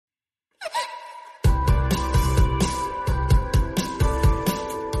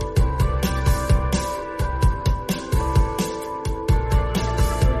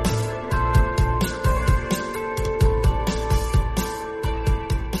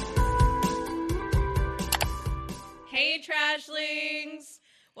Trashlings!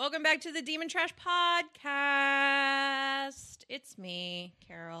 Welcome back to the Demon Trash Podcast. It's me,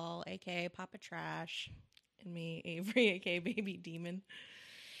 Carol, aka Papa Trash. And me, Avery, aka Baby Demon.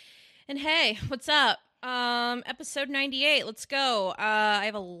 And hey, what's up? Episode 98. Let's go. I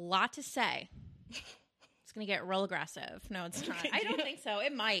have a lot to say. It's gonna get real aggressive. No, it's not. I don't think so.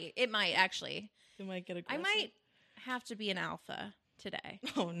 It might. It might actually. It might get aggressive. I might have to be an alpha today.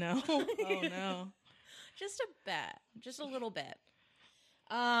 Oh no. Oh no. Just a bit. Just a little bit.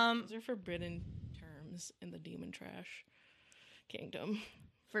 Those are forbidden terms in the Demon Trash Kingdom.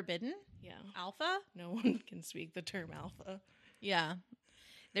 Forbidden? Yeah. Alpha? No one can speak the term alpha. Yeah.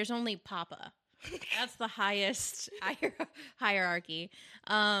 There's only Papa. That's the highest hierarchy.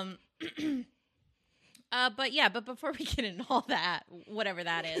 But before we get into all that, whatever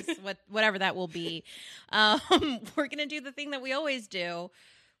that is, whatever that will be, we're going to do the thing that we always do,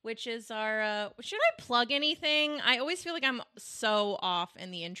 which is our, should I plug anything? I always feel like I'm so off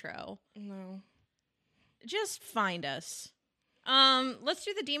in the intro. No. Just find us. Let's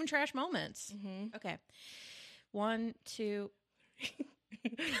do the Demon Trash moments. Mm-hmm. Okay. 1, 2...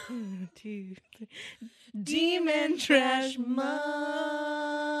 1, 2, 3. Demon Trash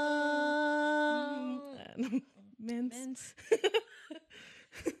Mints.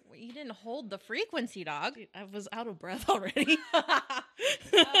 Well, you didn't hold the frequency, dog. Dude, I was out of breath already. All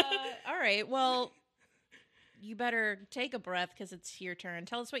right. Well, you better take a breath because it's your turn.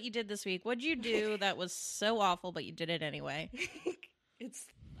 Tell us what you did this week. What'd you do that was so awful, but you did it anyway?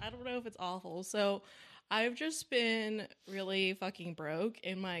 I don't know if it's awful. So I've just been really fucking broke,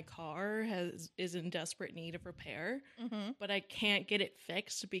 and my car is in desperate need of repair, but I can't get it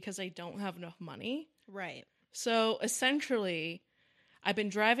fixed because I don't have enough money. Right. So essentially, I've been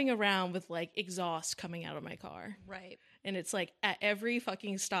driving around with like exhaust coming out of my car. Right. And it's like at every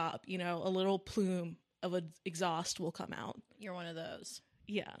fucking stop, you know, a little plume of an exhaust will come out. You're one of those.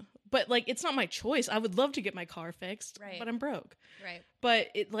 Yeah. But like, it's not my choice. I would love to get my car fixed, right, but I'm broke. Right. But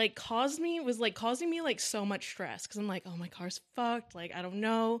it like causing me like so much stress because I'm like, oh, my car's fucked. Like, I don't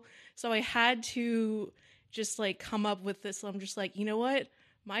know. So I had to just like come up with this. I'm just like, you know what?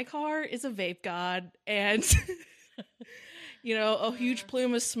 My car is a vape god, and you know, a huge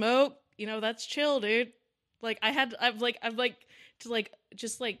plume of smoke, you know, that's chill, dude. Like I've to like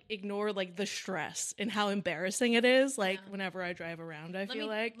just like ignore like the stress and how embarrassing it is. Like whenever I drive around,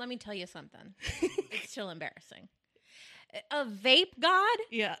 let me tell you something. It's still embarrassing. A vape god?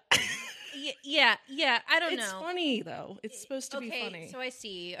 Yeah. Yeah. I don't know. It's funny though. It's supposed to be funny. So I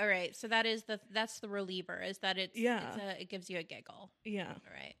see. All right. So that's the reliever. Is that it gives you a giggle. Yeah.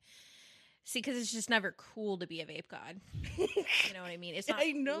 All right. See, because it's just never cool to be a vape god. You know what I mean? It's not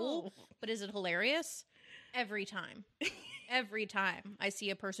cool, but is it hilarious? Every time. Every time I see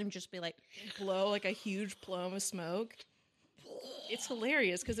a person just be like, blow like a huge plume of smoke. It's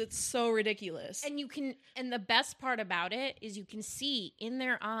hilarious because it's so ridiculous. And the best part about it is you can see in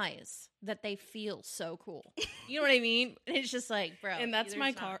their eyes that they feel so cool. You know what I mean? And it's just like, bro. And that's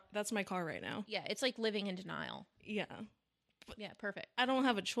my car. That's my car right now. Yeah, it's like living in denial. Yeah. Yeah, perfect. I don't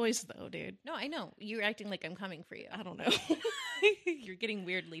have a choice though, dude. No, I know. You're acting like I'm coming for you. I don't know. You're getting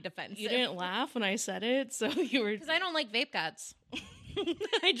weirdly defensive. You didn't laugh when I said it, so you were... Because I don't like vape gods.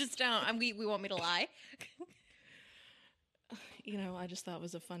 I just don't. We want me to lie? You know, I just thought it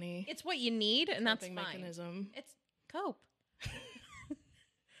was a funny... It's what you need, and that's fine. Mechanism. It's cope.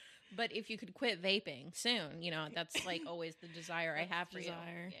 But if you could quit vaping soon, you know, that's like always the desire I have for you.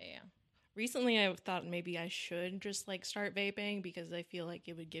 Yeah. Recently, I thought maybe I should just like start vaping because I feel like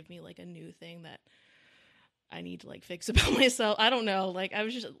it would give me like a new thing that I need to like fix about myself. I don't know. Like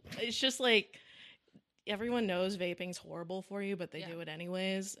it's just like everyone knows vaping's horrible for you, but they do it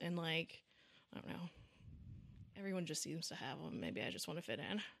anyways. And like, I don't know. Everyone just seems to have them. Maybe I just want to fit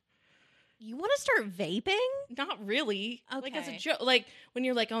in. You want to start vaping? Not really. Okay. Like as a joke. Like when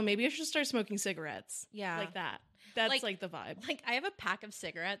you're like, oh, maybe I should start smoking cigarettes. Yeah. Like that. That's like the vibe. Like I have a pack of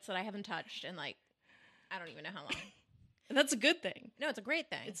cigarettes that I haven't touched in like, I don't even know how long. And that's a good thing. No, it's a great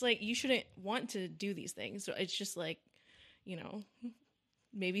thing. It's like you shouldn't want to do these things. So it's just like, you know,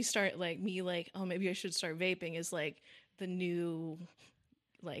 maybe start like me like, oh, maybe I should start vaping is like the new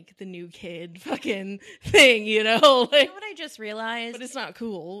kid fucking thing, you know? Like, you know what I just realized? But it's not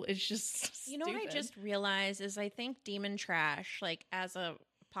cool. It's just You know what I just realized is I think Demon Trash, like as a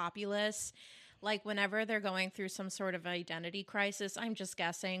populace, like whenever they're going through some sort of identity crisis, I'm just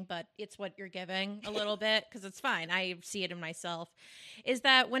guessing, but it's what you're giving a little bit because it's fine. I see it in myself. Is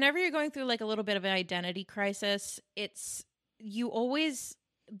that whenever you're going through like a little bit of an identity crisis, you always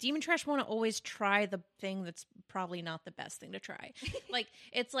Demon Trash want to always try the thing that's probably not the best thing to try. Like,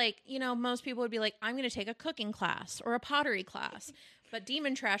 it's like, you know, most people would be like, I'm going to take a cooking class or a pottery class. But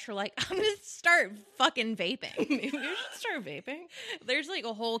Demon Trash are like, I'm going to start fucking vaping. Maybe we should start vaping. There's like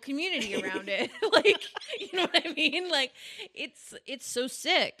a whole community around it. Like, you know what I mean? Like, it's so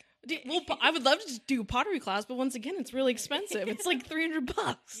sick. Well, I would love to just do pottery class, but once again, it's really expensive. It's like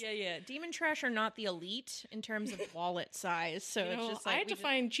 $300. Yeah. Demon Trash are not the elite in terms of wallet size, so You know, it's just like I had to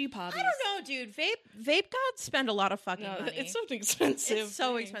find cheap hobbies. I don't know, dude. Vape gods spend a lot of fucking No, money. it's so expensive. It's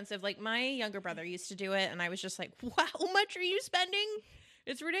so expensive. Like, my younger brother used to do it, and I was just like, wow, how much are you spending?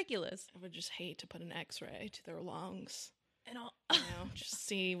 It's ridiculous. I would just hate to put an X-ray to their lungs. And all, You know, just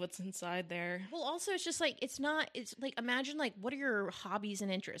see what's inside there. well, also, it's just like, it's like, imagine, like, what are your hobbies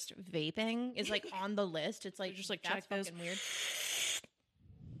and interests? Vaping is like on the list. It's like, Just, like, that's check those. fucking weird.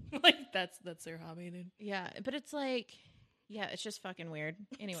 Like that's their hobby, dude. Yeah, but it's like, yeah, it's just fucking weird.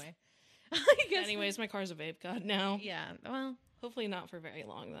 Anyway. I guess. Anyways, my car's a vape god now. Yeah, well, Hopefully not for very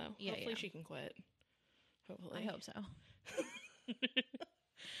long though. Yeah, Hopefully yeah. she can quit. Hopefully. I hope so.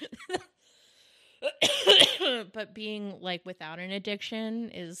 But being like without an addiction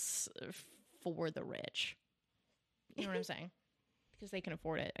is for the rich. You know what I'm saying? Because they can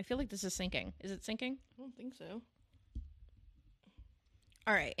afford it. I feel like this is sinking. Is it sinking? I don't think so.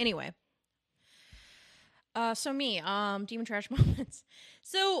 All right. Anyway. So me, Demon Trash moments.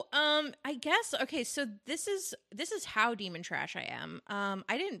 So, I guess, okay, so this is how Demon Trash I am.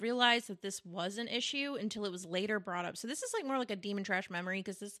 I didn't realize that this was an issue until it was later brought up. So this is like more like a Demon Trash memory,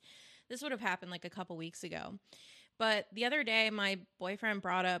 because this would have happened like a couple weeks ago. But the other day, my boyfriend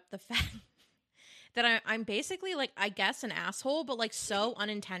brought up the fact that I'm basically like, I guess, an asshole, but like so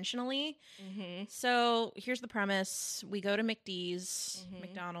unintentionally. Mm-hmm. So here's the premise. We go to McD's, Mhm.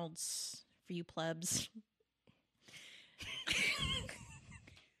 McDonald's, for you plebs.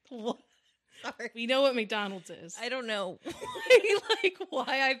 What? Sorry. We know what McDonald's is. I don't know why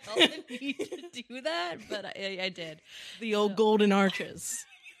I felt the need to do that, but I did. The old golden arches.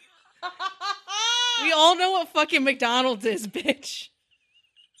 We all know what fucking McDonald's is, bitch.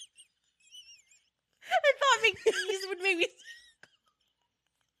 I thought McDee's would make me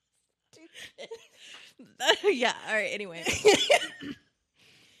stupid. Yeah, all right, anyway.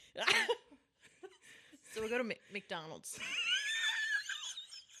 So we go to McDonald's.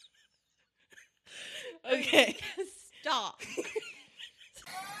 Okay. Stop.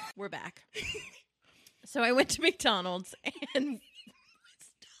 We're back. So I went to McDonald's and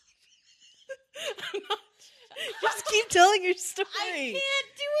Just keep telling your story. I can't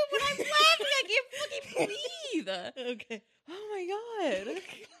do it when I'm laughing. I can't fucking breathe. Okay. Oh my god.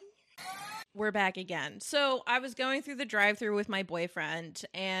 We're back again. So I was going through the drive-thru with my boyfriend,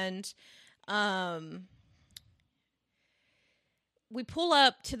 and we pull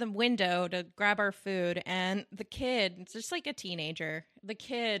up to the window to grab our food, and the kid, it's just like a teenager. The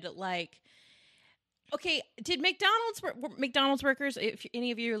kid, like, okay, did McDonald's workers, if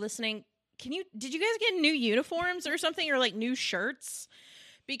any of you are listening, did you guys get new uniforms or something, or like new shirts?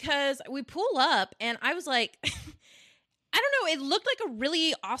 Because we pull up and I was like, I don't know, it looked like a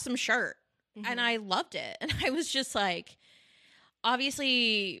really awesome shirt. Mhm. And I loved it. And I was just like,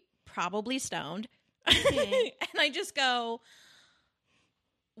 obviously probably stoned. Mhm. And I just go,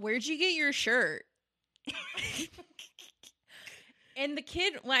 where'd you get your shirt? And the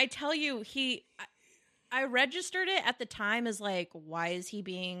kid, when I tell you, I registered it at the time as like, why is he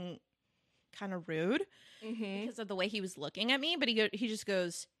being kind of rude? Mhm. Because of the way he was looking at me. But he just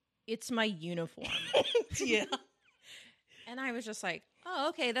goes, it's my uniform. Yeah. And I was just like, oh,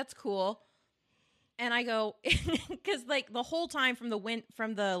 okay, that's cool. And I go, because like the whole time from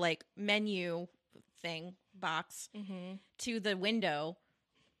the like menu thing box Mhm. to the window,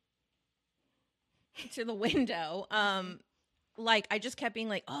 like I just kept being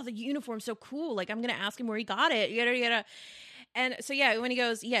like, oh, the uniform's so cool. Like I'm gonna ask him where he got it. Yada yada. And so yeah, when he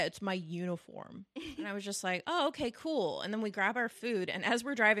goes, yeah, it's my uniform. And I was just like, oh, okay, cool. And then we grab our food, and as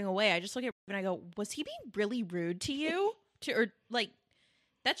we're driving away, I just look at him and I go, was he being really rude to you? Or like,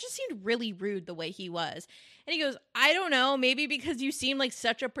 that just seemed really rude the way he was. And he goes, I don't know, maybe because you seem like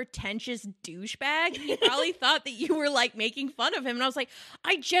such a pretentious douchebag. He probably thought that you were like making fun of him. And I was like,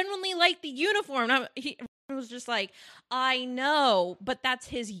 I genuinely like the uniform. And he was just like, I know, but that's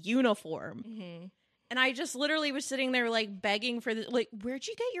his uniform. Mhm. And I just literally was sitting there like begging for like, where'd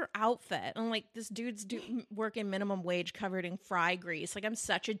you get your outfit? And I'm like, this dude's working minimum wage covered in fry grease. Like, I'm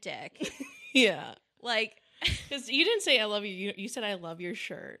such a dick. Yeah. Like, Because you didn't say I love you. You said I love your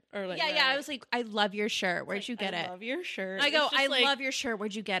shirt. Or like yeah. I was like, I love your shirt. Where'd you get it? I love your shirt. I go, I love your shirt.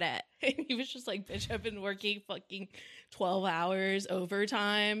 Where'd you get it? And he was just like, bitch, I've been working fucking 12 hours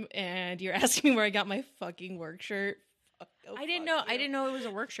overtime, and you're asking me where I got my fucking work shirt. I didn't know it was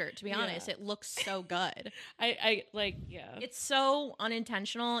a work shirt, to be honest. It looks so good. I like, yeah. It's so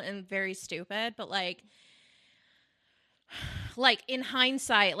unintentional and very stupid, but like in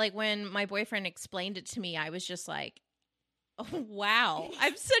hindsight, like when my boyfriend explained it to me, I was just like, oh wow,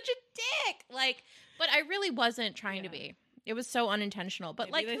 I'm such a dick. Like, but I really wasn't trying to be. It was so unintentional.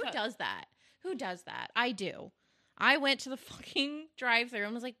 But Maybe like, who does that? Who does that? I do. I went to the fucking drive-thru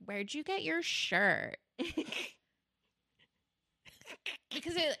and was like, where'd you get your shirt?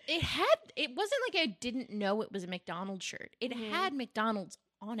 Because it wasn't like I didn't know it was a McDonald's shirt. It had McDonald's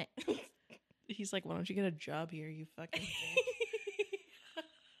on it. He's like, why don't you get a job here, you fucking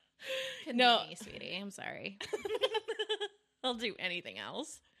No, me, sweetie. I'm sorry. I'll do anything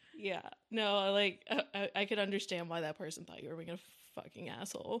else. Yeah. No, like, I could understand why that person thought you were being a fucking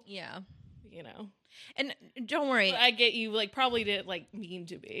asshole. Yeah. You know? And don't worry. But I get you, like, probably didn't, like, mean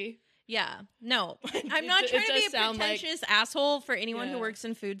to be. Yeah. No. I'm not trying to be a pretentious asshole for anyone who works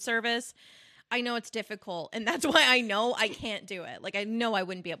in food service. I know it's difficult, and that's why I know I can't do it. Like, I know I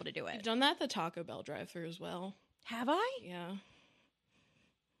wouldn't be able to do it. You've done that at the Taco Bell drive-thru as well. Have I? Yeah.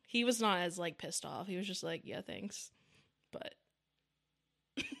 He was not as, like, pissed off. He was just like, yeah, thanks. But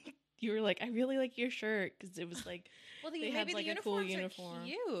you were like, I really like your shirt, because it was like, well, they had, like, a cool uniform.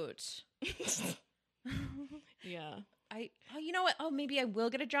 Cute. Yeah. You know what? Oh, maybe I will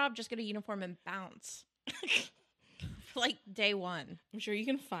get a job, just get a uniform and bounce. Like day one. I'm sure you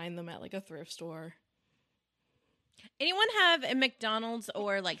can find them at like a thrift store. Anyone have a McDonald's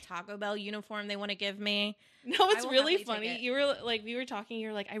or like Taco Bell uniform they want to give me? No, it's really funny. You were like, we were talking,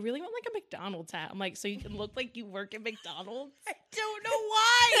 you're like, I really want like a McDonald's hat. I'm like, so you can look like you work at McDonald's? I don't know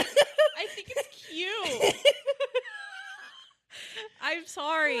why. I think it's cute. I'm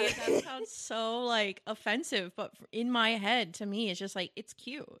sorry. That sounds so like offensive, but in my head, to me, it's just like, it's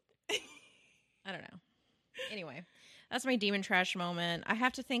cute. I don't know. Anyway, that's my demon trash moment. I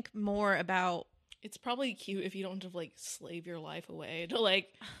have to think more about. It's probably cute if you don't have to like slave your life away to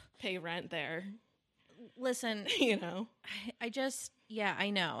like pay rent there. Listen, you know, I just, yeah, I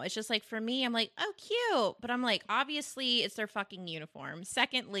know. It's just like for me, I'm like, oh, cute. But I'm like, obviously, it's their fucking uniform.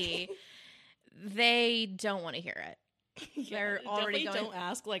 Secondly, they don't want to hear it. They're already going. Don't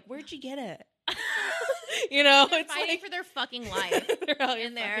ask, like, where'd you get it? You know, they're it's fighting like, for their fucking life. They're out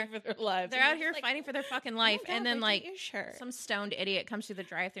here fighting for their lives. They're out here fighting for their fucking life, oh God, and then like shirt. Some stoned idiot comes through the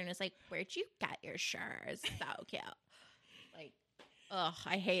drive-thru and is like, "Where'd you get your shirt? It's so cute." Like, ugh,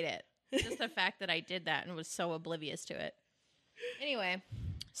 I hate it. Just the fact that I did that and was so oblivious to it. Anyway,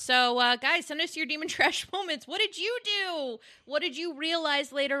 so guys, send us your demon trash moments. What did you do? What did you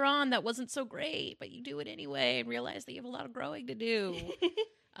realize later on that wasn't so great, but you do it anyway and realize that you have a lot of growing to do?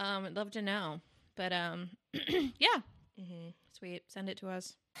 I'd love to know. But yeah. Sweet. Send it to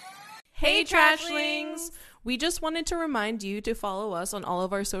us. Hey Trashlings! We just wanted to remind you to follow us on all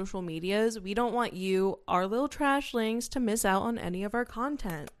of our social medias. We don't want you, our little Trashlings, to miss out on any of our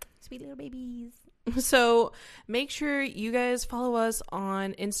content. Sweet little babies. So make sure you guys follow us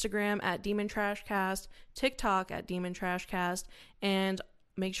on Instagram at Demon Trashcast, TikTok at Demon Trashcast, and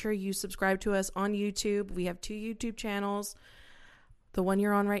make sure you subscribe to us on YouTube. We have 2 YouTube channels. The one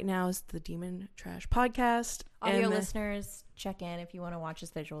you're on right now is the Demon Trash Podcast. Audio listeners, check in if you want to watch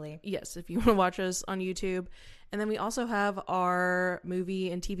us visually. Yes, if you want to watch us on YouTube. And then we also have our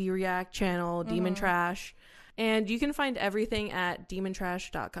movie and TV react channel, Demon Trash. And you can find everything at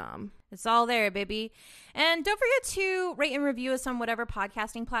demontrash.com. It's all there, baby. And don't forget to rate and review us on whatever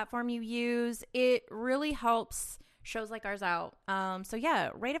podcasting platform you use. It really helps shows like ours out. So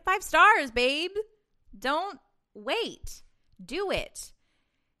yeah, rate it 5 stars, babe. Don't wait. Do it.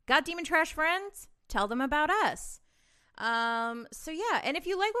 Got Demon Trash friends? Tell them about us. So yeah, and if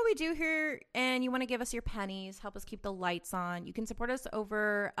you like what we do here and you want to give us your pennies, help us keep the lights on, you can support us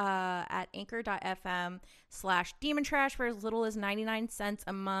over at anchor.fm/Demon Trash for as little as 99 cents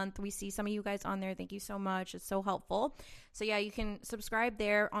a month. We see some of you guys on there. Thank you so much. It's so helpful. So yeah, you can subscribe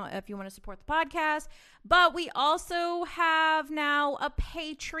there if you want to support the podcast. But we also have now a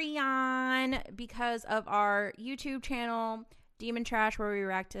Patreon because of our YouTube channel, Demon Trash, where we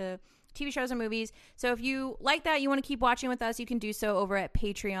react to TV shows and movies. So if you like that, you want to keep watching with us, you can do so over at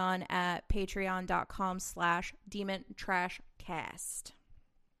Patreon at patreon.com/demontrashcast.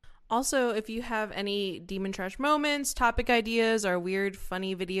 Also, if you have any Demon Trash moments, topic ideas, or weird,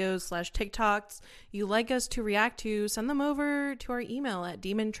 funny videos / TikToks you like us to react to, send them over to our email at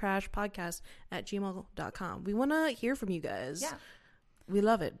demontrashpodcast@gmail.com. We want to hear from you guys. Yeah. We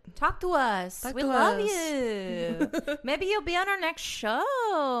love it. Talk to us. Talk We to love us. you. Maybe you'll be on our next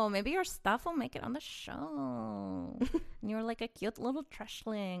show. Maybe your stuff will make it on the show. And you're like a cute little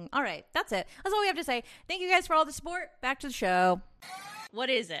trashling. All right, that's it. That's all we have to say. Thank you guys for all the support. Back to the show. What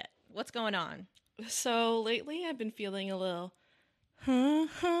is it? What's going on? So lately I've been feeling a little. Yeah,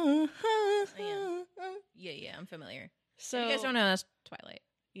 I'm familiar. So You guys don't know that's Twilight.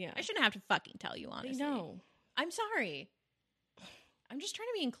 Yeah, I shouldn't have to fucking tell you, I honestly. know. I'm sorry. I'm just trying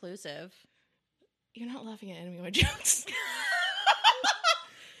to be inclusive. You're not laughing at any of my jokes.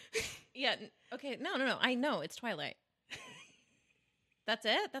 Yeah. Okay. No. I know it's Twilight. That's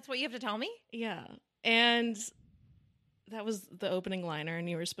it? That's what you have to tell me? Yeah, and that was the opening liner, and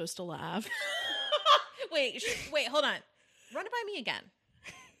you were supposed to laugh. Wait, hold on. Run it by me again.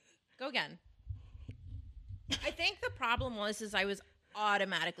 Go again. I think the problem is I was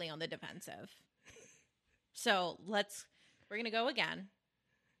automatically on the defensive. So we're going to go again.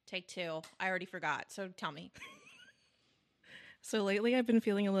 Take 2. I already forgot. So tell me. So lately I've been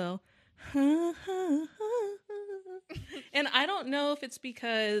feeling a little. And I don't know if it's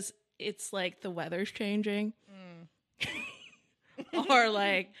because it's like the weather's changing. Or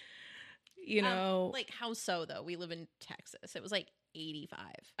like, you know. Like how so though? We live in Texas. It was like 85.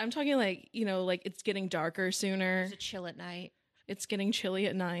 I'm talking like, you know, like it's getting darker sooner. There's a chill at night. It's getting chilly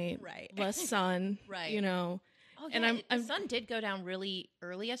at night. Right. Less sun. Right. You know. Oh, yeah. And The sun did go down really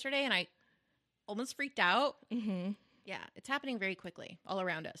early yesterday and I almost freaked out. Mm-hmm. Yeah. It's happening very quickly all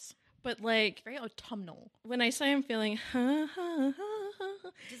around us. But like Very autumnal. when I say I'm feeling Does that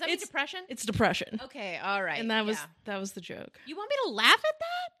mean It's- depression? it's depression. Okay. All right. And that was yeah. the joke. You want me to laugh at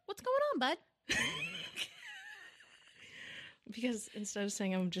that? What's going on, bud? Because instead of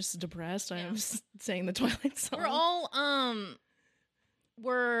saying I'm just depressed, I'm saying the Twilight song. We're all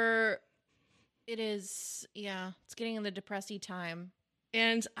it's getting in the depressy time.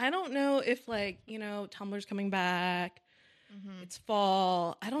 And I don't know if like, you know, Tumblr's coming back. Mm-hmm. It's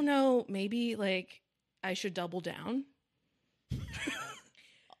fall. I don't know. Maybe like I should double down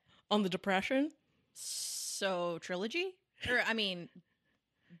on the depression. So trilogy? Or I mean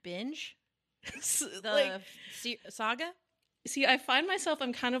binge? The Like, saga? see, I find myself,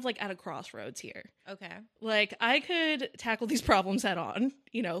 I'm kind of like at a crossroads here. Okay. Like I could tackle these problems head on,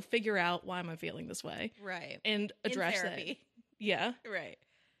 you know, figure out why am I feeling this way Right. and address in it. therapy. Yeah. Right.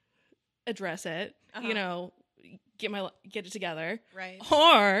 Address it, Uh-huh. you know, get it together. Right.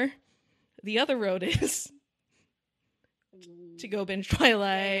 Or the other road is to go binge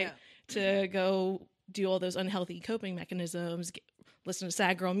Twilight, to go do all those unhealthy coping mechanisms, listen to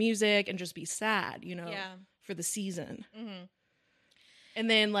sad girl music, and just be sad, you know, Yeah. for the season. Mm-hmm. And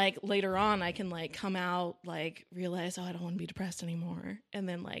then, like, later on, I can, like, come out, like, realize, oh, I don't want to be depressed anymore. And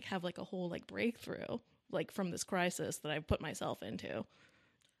then, like, have, like, a whole, like, breakthrough, like, from this crisis that I've put myself into,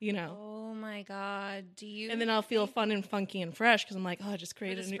 you know? Oh my God. Do you? And then I'll feel fun and funky and fresh because I'm like, oh, I just for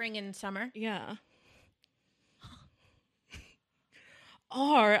created the a new... spring and summer. Yeah.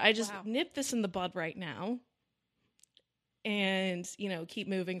 Or I just Wow. nip this in the bud right now and, you know, keep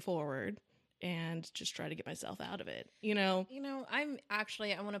moving forward and just try to get myself out of it, you know? You know, I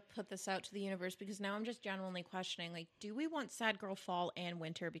want to put this out to the universe because now I'm just genuinely questioning, like, do we want sad girl fall and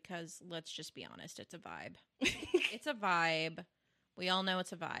winter? Because let's just be honest, it's a vibe. It's a vibe. We all know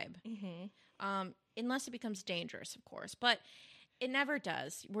it's a vibe. Mm-hmm. Unless it becomes dangerous, of course, but it never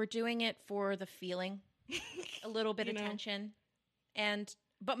does. We're doing it for the feeling, a little bit You of know? tension,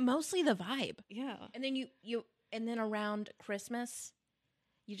 but mostly the vibe. Yeah. And then and then around Christmas,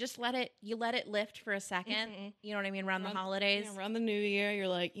 you just let it lift for a second. Mhm. You know what I mean? Around the holidays. Yeah, around the new year, you're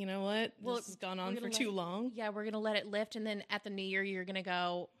like, you know what? Well, This has gone we're on gonna for let too it- long. Yeah, we're going to let it lift. And then at the new year, you're going to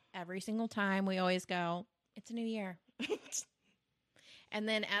go every single time. We always go, it's a new year. And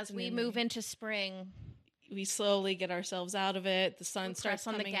then as a we new move me. into spring, We slowly get ourselves out of it. The sun we starts press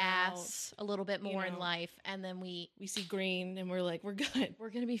on the coming out. gas a little bit you more in know. life. And then We see green and we're like, we're good. we're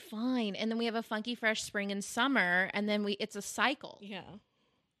going to be fine. And then we have a funky, fresh spring and summer. And then it's a cycle. Yeah.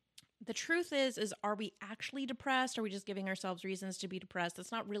 The truth is are we actually depressed? Are we just giving ourselves reasons to be depressed?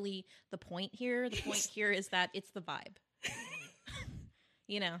 That's not really the point here. The point here is that it's the vibe.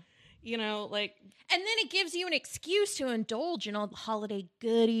 You know? You know, like, And then it gives you an excuse to indulge in all the holiday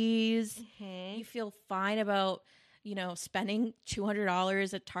goodies. mhm. You feel fine about, you know, spending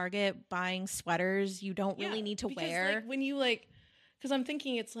 $200 at Target buying sweaters you don't really Yeah, need to because, wear. like, when you like Because I'm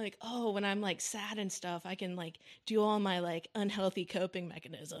thinking it's like, oh, when I'm like sad and stuff, I can like do all my like unhealthy coping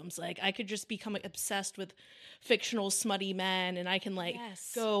mechanisms. Like I could just become obsessed with fictional smutty men, and I can like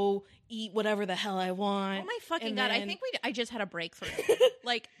Yes. go eat whatever the hell I want. Oh my fucking and God. I then- think I just had a breakthrough.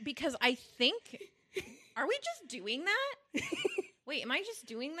 Like, because I think, are we just doing that? Wait, am I just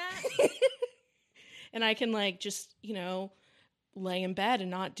doing that? and I can like just, you know, lay in bed and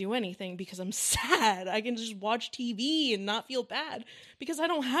not do anything because I'm sad. I can just watch TV and not feel bad because I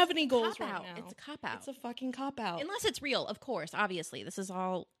don't have any goals right Cop-out. now. It's a cop-out. It's a fucking cop out. Unless it's real, of course, obviously. This is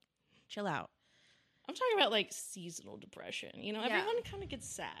all chill out. I'm talking about like seasonal depression. You know, Yeah. everyone kind of gets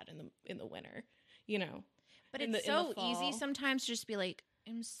sad in the winter, you know. But in it's the- in the so easy fall. sometimes to just be like,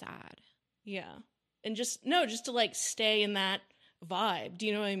 I'm sad. Yeah. And just to like stay in that vibe. Do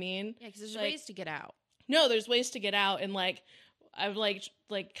you know what I mean? Yeah, because there's Like- ways to get out. No, there's ways to get out, and like I've like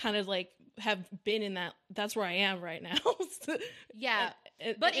kind of like have been in that. That's where I am right now. Yeah.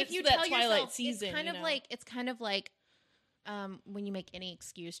 And But it's if you that tell Twilight yourself, season, it's kind you of know? like when you make any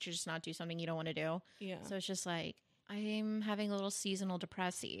excuse to just not do something you don't want to do. yeah, So it's just like, I'm having a little seasonal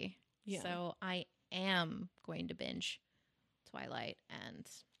depressy. yeah, So I am going to binge Twilight. And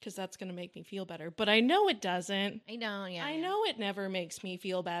because that's gonna make me feel better. But I know it doesn't. I know, yeah. I know it never makes me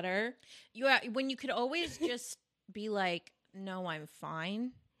feel better. When you could always just be like, no, I'm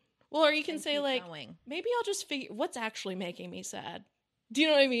fine. Well, or you can and say keep like, going. maybe I'll just figure what's actually making me sad. Do you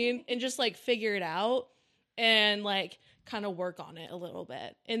know what I mean? And just like figure it out and like kind of work on it a little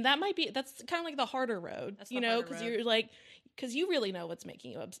bit. And that's kind of like the harder road, That's the you know, harder because road. you're like, because you really know what's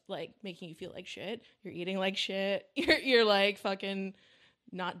making you making you feel like shit. You're eating like shit. You're like fucking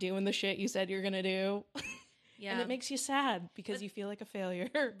not doing the shit you said you're gonna do. Yeah. And it makes you sad because But- you feel like a failure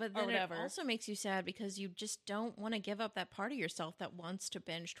But or then it whatever. also makes you sad because you just don't want to give up that part of yourself that wants to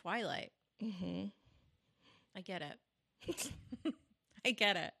binge Twilight. Mm-hmm. I get it. I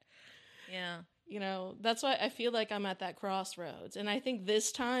get it. Yeah. You know, that's why I feel like I'm at that crossroads, and I think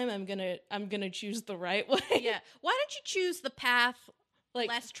this time I'm gonna choose the right way. Yeah. Why don't you choose the path like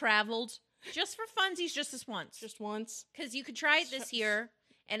less traveled just for funsies just this once? just once. Because you could try it this year,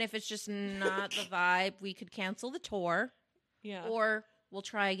 and if it's just not the vibe, we could cancel the tour, Yeah. or we'll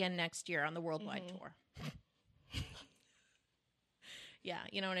try again next year on the worldwide Mhm. tour. Yeah,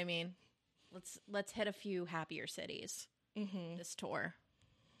 you know what I mean? Let's hit a few happier cities Mm-hmm. this tour.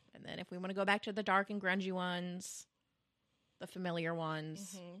 And then if we want to go back to the dark and grungy ones, the familiar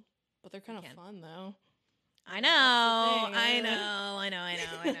ones. Mm-hmm. But they're kind of can. fun though. I That's know, the thing.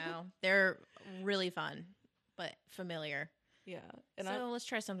 I know. They're really fun, but familiar. Yeah. And So let's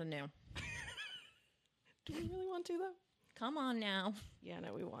try something new. do we really want to though? Come on now. Yeah,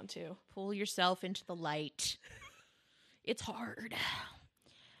 no, we want to. Pull yourself into the light. It's hard.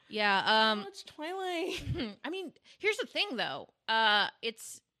 Yeah, Oh, it's Twilight. I mean, here's the thing though.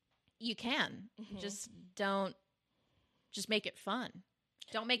 You can. Mhm. Just make it fun.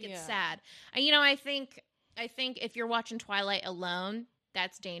 Don't make it Yeah. sad. And I think if you're watching Twilight alone,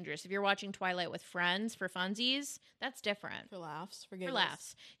 that's dangerous. If you're watching Twilight with friends for funsies, that's different. For laughs, for For giggles.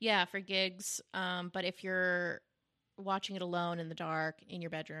 laughs. Yeah, for gigs. But if you're watching it alone in the dark, in your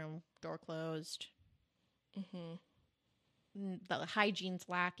bedroom, door closed, Mm-hmm. the hygiene's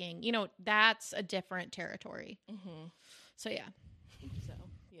lacking, that's a different territory. Mm-hmm. So yeah. So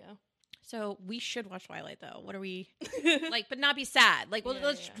yeah. So we should watch Twilight though. What are we like? But not be sad. Like, well, Yeah,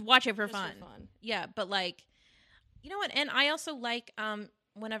 let's yeah. watch it for Just fun. for fun. Yeah, but like, you know what? And I also like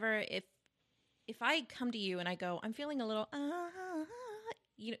whenever if I come to you and I go, I'm feeling a little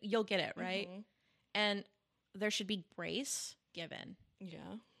you'll get it right, Mhm. and there should be grace given,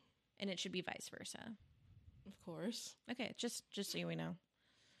 Yeah, and it should be vice versa. of course. Okay, just so we know,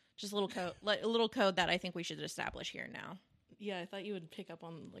 just a little code, a little code that I think we should establish here now. Yeah, I thought you would pick up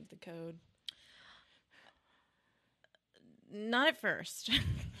on like the code. Not at first.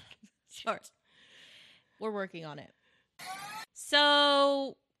 Sorry. We're working on it.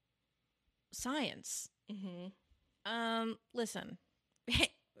 So, science. Mm-hmm. Listen.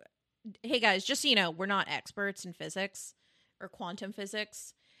 Hey guys, just so you know, we're not experts in physics or quantum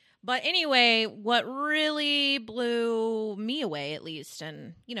physics. But anyway, what really blew me away, at least,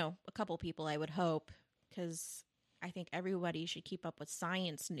 and, a couple people I would hope, because I think everybody should keep up with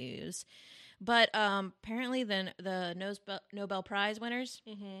science news. But apparently the Nobel Prize winners,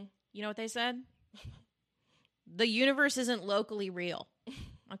 Mm-hmm. you know what they said? The universe isn't locally real.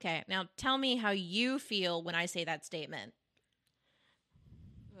 Okay, now tell me how you feel when I say that statement.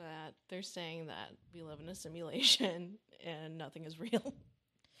 That they're saying that we live in a simulation and nothing is real.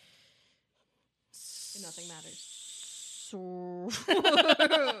 And nothing matters. swear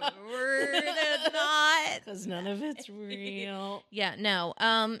to not. Because none of it's real. Yeah, no.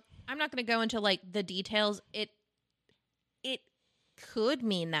 I'm not going to go into like the details. It could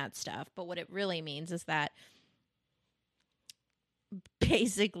mean that stuff, but what it really means is that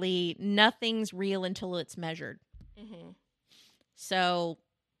basically nothing's real until it's measured. Mm-hmm. So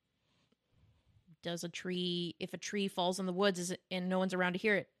if a tree falls in the woods and no one's around to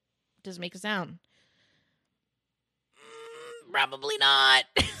hear it, does it make a sound? Probably not.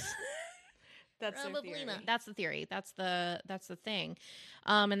 That's their Probably theory. not. That's the theory. That's the thing.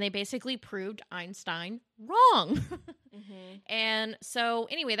 And they basically proved Einstein wrong. Mm-hmm. And so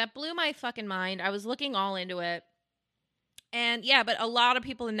anyway, that blew my fucking mind. I was looking all into it. And yeah, but a lot of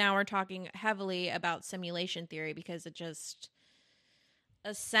people now are talking heavily about simulation theory because it just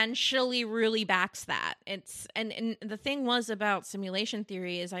essentially really backs that. It's and the thing was about simulation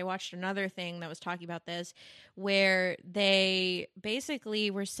theory is I watched another thing that was talking about this where they basically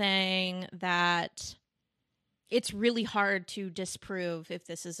were saying that it's really hard to disprove if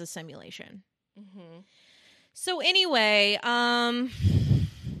this is a simulation. Mm-hmm. So anyway, I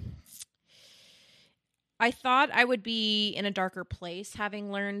thought I would be in a darker place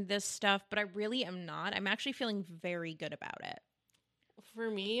having learned this stuff, but I really am not. I'm actually feeling very good about it. For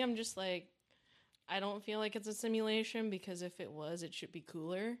me, I'm just like, I don't feel like it's a simulation because if it was, it should be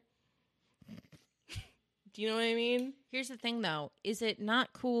cooler. Do you know what I mean? Here's the thing, though. Is it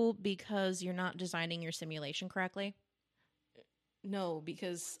not cool because you're not designing your simulation correctly? No,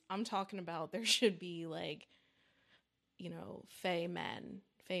 because I'm talking about there should be like, fae men,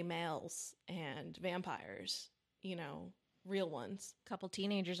 fae males, and vampires, real ones. A couple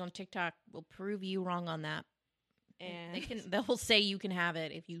teenagers on TikTok will prove you wrong on that. And They'll say you can have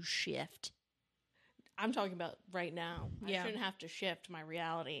it if you shift. I'm talking about right now. Yeah. I shouldn't have to shift my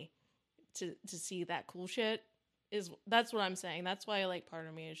reality to see that cool shit. That's what I'm saying. That's why like part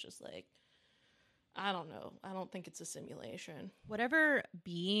of me is just like, I don't know. I don't think it's a simulation. Whatever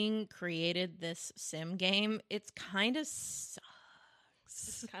being created this sim game, it's kind of sucks.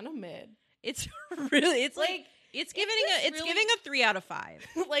 It's kind of mid. It's really, it's like it's giving a 3 out of 5.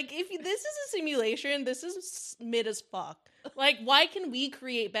 Like, if this is a simulation, this is mid as fuck. Like, why can we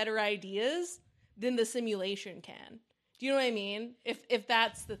create better ideas than the simulation can? Do you know what I mean? If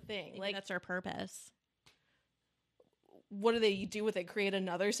that's the thing. Maybe like, that's our purpose. what do they do with it? Create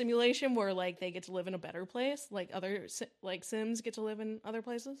another simulation where, like, they get to live in a better place? Like, other, like, Sims get to live in other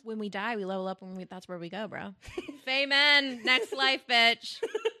places? When we die, we level up and that's where we go, bro. Faye men, next life, bitch.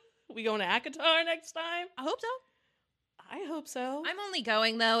 We going to Akatar next time? I hope so. I hope so. I'm only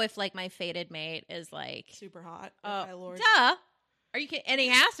going, though, if, like, my fated mate is, like... super hot. High Lord. Duh. Are you kidding? And he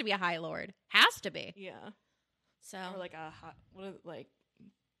has to be a High Lord. Has to be. Yeah. So... Or, like,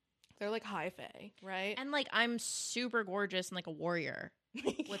 they're, like, high fae, right? And, like, I'm super gorgeous and, like, a warrior.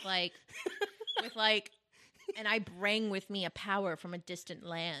 with, like... And I bring with me a power from a distant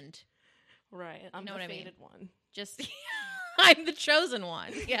land. Right. I'm Know the what I mean? fated one. Just... I'm the chosen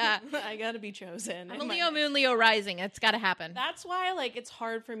one. Yeah. I gotta be chosen. I'm a Leo moon, Leo rising. It's got to happen. That's why, like, it's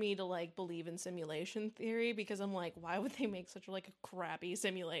hard for me to, like, believe in simulation theory because I'm like, why would they make such, like, a crappy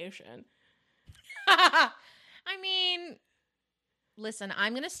simulation? I mean, listen,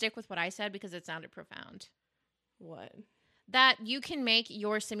 I'm going to stick with what I said because it sounded profound. What? That you can make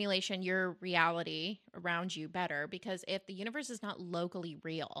your simulation, your reality around you better because if the universe is not locally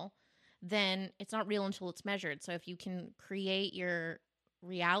real, then it's not real until it's measured. So if you can create your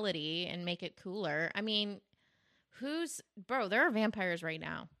reality and make it cooler, I mean, there are vampires right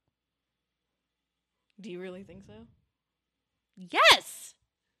now. Do you really think so? Yes!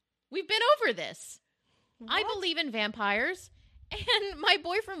 We've been over this. I What? believe in vampires, and my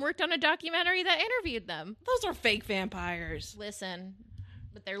boyfriend worked on a documentary that interviewed them. Those are fake vampires. Listen,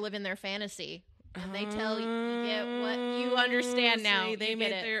 but they're living their fantasy. And they tell you, you get what you understand now. See, they You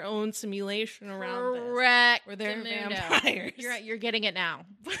made get it. their own simulation around this. Correct. Where they're Mundo. vampires. You're getting it now.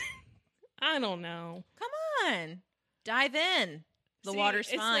 I don't know. Come on. Dive in. The See, water's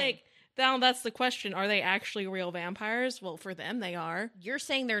it's fine. like, now that's the question. Are they actually real vampires? Well, for them, they are. You're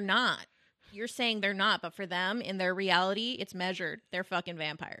saying they're not. You're saying they're not, but for them, in their reality, it's measured. They're fucking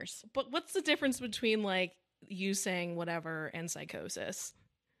vampires. But what's the difference between, like, you saying whatever and psychosis?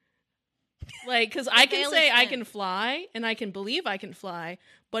 Like, because I can only say I sense. can fly and I can believe I can fly,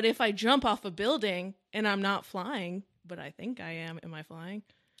 but if I jump off a building and I'm not flying, but I think I am I flying?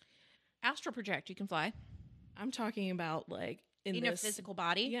 Astral project, you can fly. I'm talking about, like, In a physical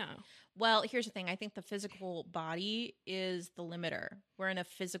body? Yeah. Well, here's the thing. I think the physical body is the limiter. We're in a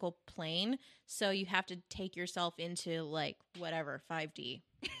physical plane, so you have to take yourself into, like, whatever, 5D.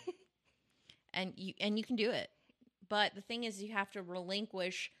 and you can do it. But the thing is, you have to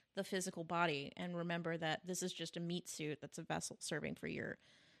relinquish the physical body and remember that this is just a meat suit that's a vessel serving for your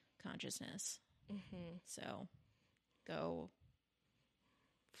consciousness. Mm-hmm. So go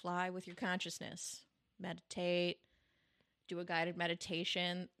fly with your consciousness, meditate, do a guided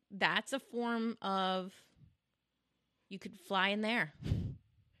meditation. That's a form of, you could fly in there.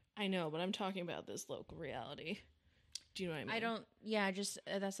 I know, but I'm talking about this local reality. Do you know what I mean? Just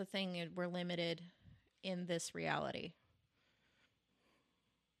that's the thing. We're limited in this reality.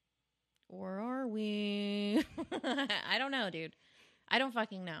 Or are we? I don't know, dude. I don't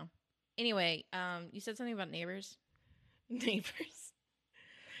fucking know. Anyway, you said something about neighbors. Neighbors.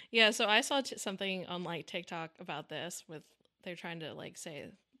 Yeah, so I saw something on like TikTok about this with, they're trying to like say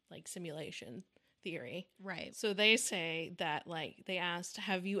like simulation theory. Right. So they say that like they asked,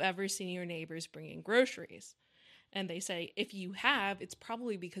 have you ever seen your neighbors bringing groceries? And they say if you have, it's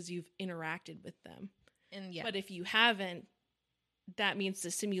probably because you've interacted with them. And yeah. But if you haven't, that means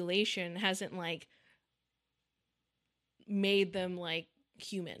the simulation hasn't like made them like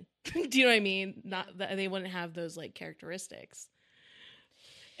human. Do you know what I mean? Not that they wouldn't have those like characteristics.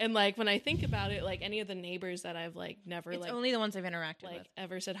 And like when I think about it, like any of the neighbors that I've like never It's like only the ones I've interacted like with.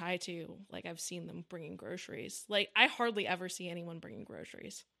 ever said hi to, like I've seen them bringing groceries. Like I hardly ever see anyone bringing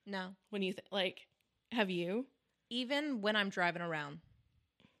groceries. No. When you like, have you? Even when I'm driving around,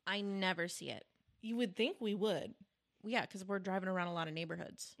 I never see it. You would think we would. Yeah, because we're driving around a lot of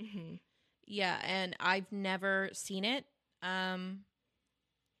neighborhoods. Mm-hmm. Yeah, and I've never seen it. I've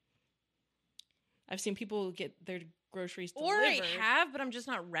seen people get their groceries Or delivered. I have, but I'm just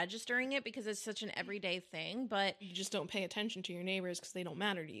not registering it because it's such an everyday thing. But You just don't pay attention to your neighbors because they don't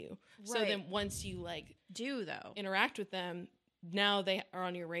matter to you. So Right. then once you like do though. interact with them, now they are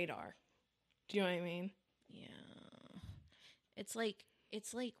on your radar. Do you know what I mean? Yeah. It's like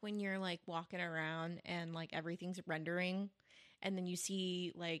when you're like walking around and like everything's rendering and then you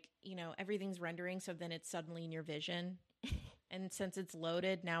see like, you know, everything's rendering, so then it's suddenly in your vision. And since it's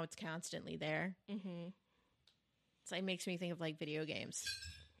loaded, now it's constantly there. Mm-hmm. So it makes me think of like video games.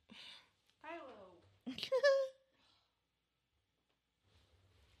 Philo, why'd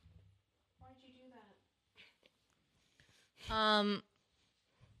you do that?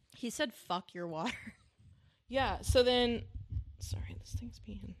 He said fuck your water. Yeah, so then sorry, this thing's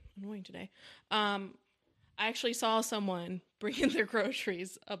being annoying today. I actually saw someone bringing their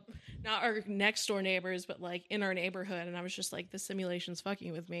groceries up, not our next door neighbors, but like in our neighborhood. And I was just like, the simulation's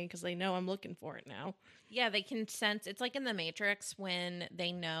fucking with me because they know I'm looking for it now. Yeah, they can sense. It's like in the Matrix when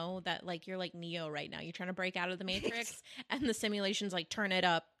they know that like you're like Neo right now. You're trying to break out of the Matrix, and the simulation's like turn it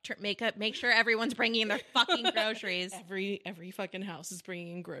up, make sure everyone's bringing in their fucking groceries. Every fucking house is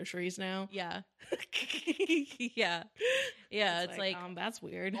bringing in groceries now. Yeah, yeah, yeah. It's like that's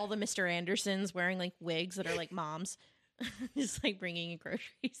weird. all the Mr. Andersons wearing like wigs that are like moms, just like bringing in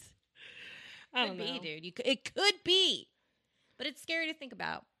groceries. I don't Could know. be, dude. It could be, but it's scary to think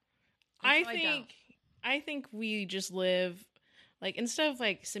about. And so I think we just live, like, instead of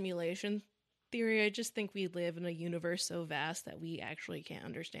like simulation theory, I just think we live in a universe so vast that we actually can't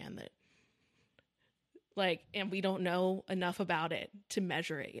understand that. Like, and we don't know enough about it to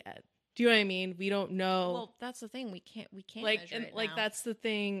measure it yet. Do you know what I mean? We don't know. Well, that's the thing. We can't like, measure and it like now. that's the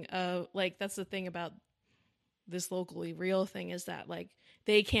thing. That's the thing about this locally real thing is that like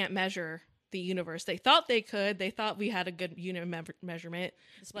they can't measure the universe. They thought they could. They thought we had a good measurement.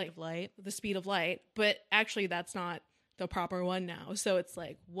 The speed of light. The speed of light, but actually that's not the proper one now. So it's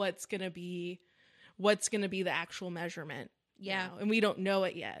like what's going to be the actual measurement? Yeah. now? And we don't know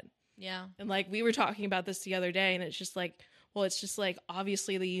it yet. Yeah. And like we were talking about this the other day and it's just like, well, it's just like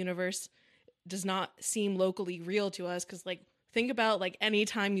obviously the universe does not seem locally real to us cuz like think about like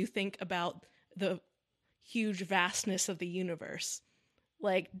anytime you think about the huge vastness of the universe,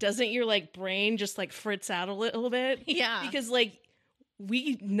 like doesn't your like brain just like fritz out a little bit? Yeah. Because like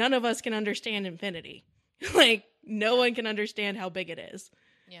none of us can understand infinity. Like no one can understand how big it is.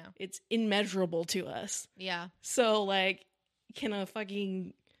 Yeah. It's immeasurable to us. Yeah. So like can a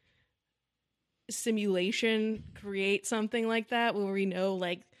fucking simulation create something like that where we know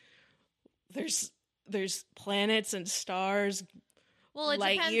like there's planets and stars Well, it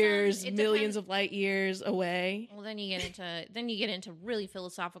light depends years, on, it millions depends- of light years away. Well, then you get into really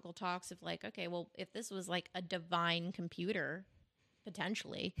philosophical talks of like, okay, well, if this was like a divine computer,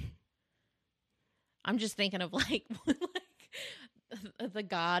 potentially, I'm just thinking of like the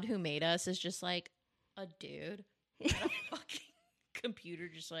God who made us is just like a dude, not a fucking computer,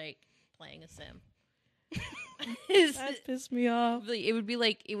 just like playing a sim. That pissed me off. It would be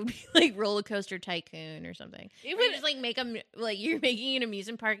like Roller Coaster Tycoon or something. It Where you would just like make them like you're making an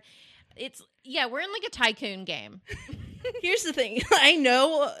amusement park. we're in like a tycoon game. Here's the thing. I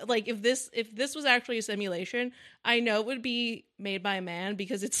know, like, if this was actually a simulation, I know it would be made by a man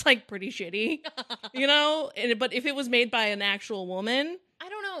because it's like pretty shitty, you know. But if it was made by an actual woman, I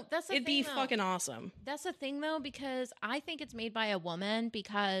don't know. That's the it'd thing, be though. fucking awesome. That's the thing, though, because I think it's made by a woman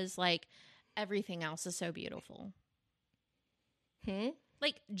because like everything else is so beautiful.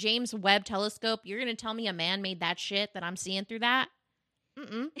 Like James Webb Telescope, you're gonna tell me a man made that shit that I'm seeing through that?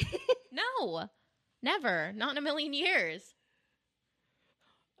 No, never, not in a million years.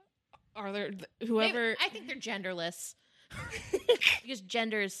 Are there whoever? I think they're genderless because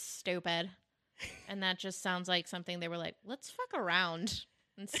gender is stupid, and that just sounds like something they were like, let's fuck around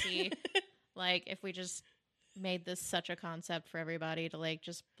and see, like, if we just made this such a concept for everybody to like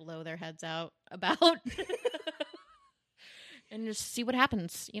just blow their heads out about. And just see what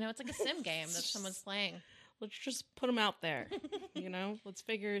happens. You know, it's like a sim game that someone's playing. Let's just put them out there. You know, let's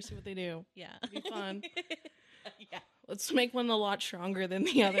see what they do. Yeah. It'd be fun. Yeah. Let's make one a lot stronger than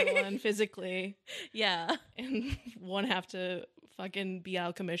the other one physically. Yeah. And one have to fucking be out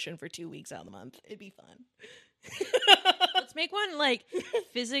of commission for 2 weeks out of the month. It'd be fun. Let's make one like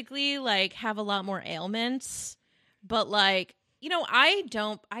physically like have a lot more ailments, but like, you know, I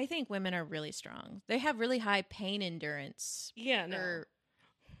think women are really strong. They have really high pain endurance. Yeah, no. Or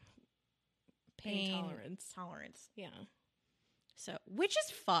Pain tolerance. Yeah. So, which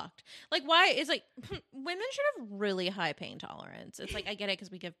is fucked. Like, why? It's like, women should have really high pain tolerance. It's like, I get it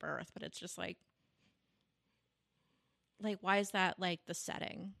because we give birth, but it's just like, why is that like the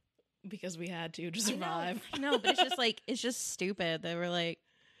setting? Because we had to survive. No, but it's just like, it's just stupid. They were like,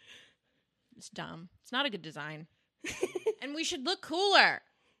 it's dumb. It's not a good design. And we should look cooler.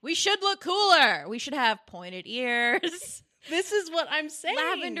 We should have pointed ears. This is what I'm saying.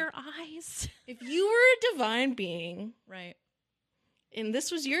 Lavender eyes. If you were a divine being, Right. and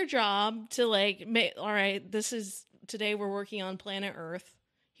this was your job to like make, all right, today we're working on planet Earth.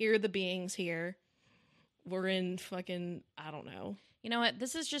 Here are the beings here. We're in fucking, I don't know. You know what?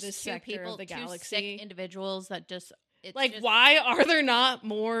 This is just This two sector people, of the two galaxy. sick individuals that just... It's Like, just, why are there not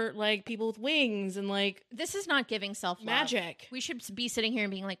more like people with wings and like this is not giving self-love. magic? We should be sitting here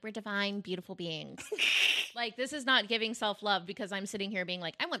and being like, we're divine, beautiful beings. Like, this is not giving self-love because I'm sitting here being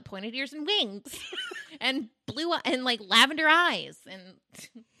like, I want pointed ears and wings and blue and like lavender eyes and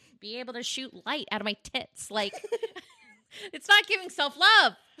be able to shoot light out of my tits. Like, it's not giving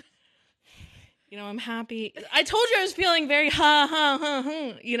self-love. You know, I'm happy. I told you I was feeling very ha,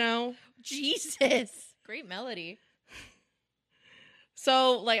 you know? Jesus. Great melody.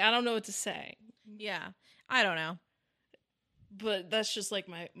 So, like, I don't know what to say. Yeah. I don't know. But that's just like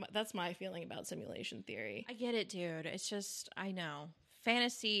that's my feeling about simulation theory. I get it, dude. It's just, I know.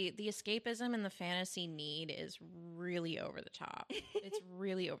 Fantasy, the escapism and the fantasy need is really over the top. It's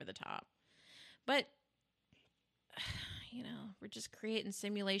really over the top. But, you know, we're just creating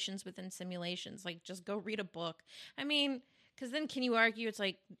simulations within simulations. Like, just go read a book. I mean, because then can you argue it's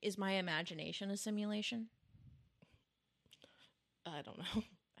like, is my imagination a simulation? I don't know.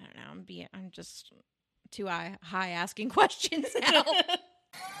 I don't know. I'm just too high asking questions now.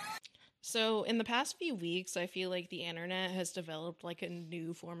 So in the past few weeks, I feel like the internet has developed like a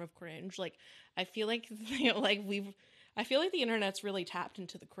new form of cringe. Like I feel like I feel like the internet's really tapped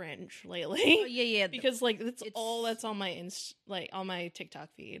into the cringe lately. Oh, yeah. Because like it's all that's on my on my TikTok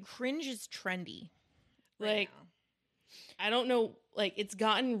feed. Cringe is trendy. Like I don't know, like it's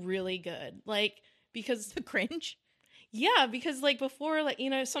gotten really good. Like because The cringe? yeah, because like before, like, you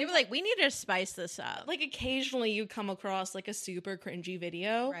know, They some were like, we need to spice this up. like occasionally you come across like a super cringy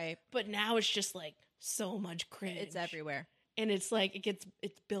video, Right. but now it's just like so much cringe. It's everywhere. And it's like it's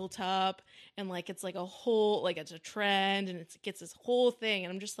built up and like it's like a whole like it's a trend and it gets this whole thing,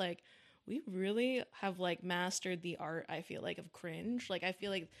 and I'm just like, we really have like mastered the art, I feel like, of cringe. Like I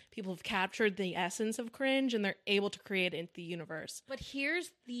feel like people have captured the essence of cringe and they're able to create it into the universe. But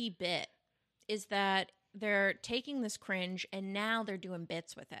here's the bit, is that they're taking this cringe and now they're doing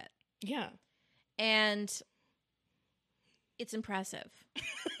bits with it. Yeah. And it's impressive.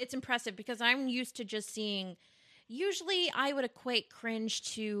 It's impressive because I'm used to just seeing, usually I would equate cringe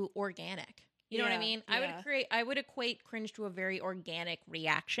to organic. You know what I Yeah, mean? yeah. I would equate cringe to a very organic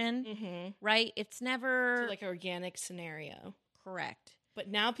reaction, Mm-hmm. right? It's never So like an organic scenario. correct. But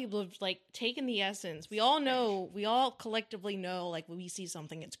now people have like taken the essence. We all know, we all collectively know, like when we see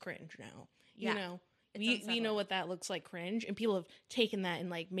something, it's cringe now. Yeah. You know, It's we unsettling. know what that looks like, cringe, and people have taken that and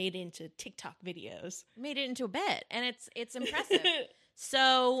like made it into TikTok videos. Made it into a bit, and it's impressive.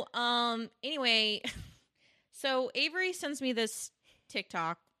 So, anyway, so Avery sends me this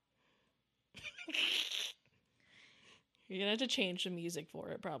TikTok. You're gonna have to change the music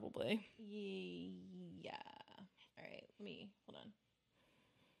for it, probably. Yeah. All right. Let me hold on.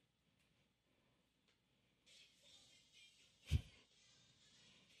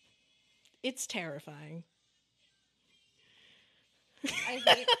 It's terrifying. I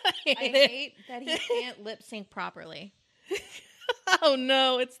hate that he can't lip sync properly. Oh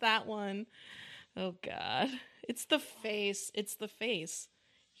no, it's that one. Oh god. It's the face. It's the face.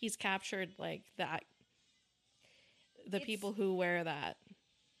 He's captured like that. The people who wear that.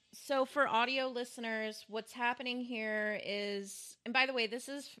 So for audio listeners, what's happening here is, and by the way, this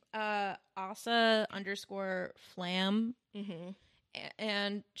is Asa_Flam. Mm-hmm.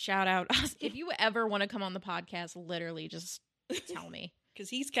 And shout out, if you ever want to come on the podcast, literally just tell me.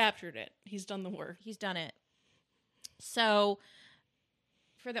 Because he's captured it. He's done the work. He's done it. So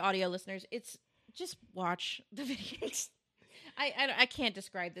for the audio listeners, it's just watch the videos. I can't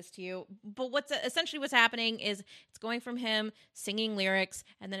describe this to you, but what's happening is it's going from him singing lyrics,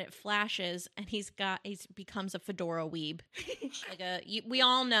 and then it flashes, and he becomes a fedora weeb. We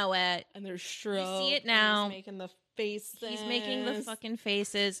all know it, And there's strobe. You see it now. He's making the faces. He's making the fucking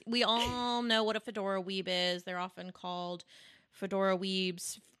faces. We all know what a fedora weeb is. They're often called fedora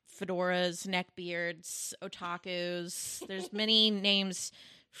weebs, fedoras, neckbeards, otakus. There's many names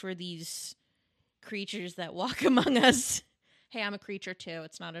for these creatures that walk among us. Hey, I'm a creature too.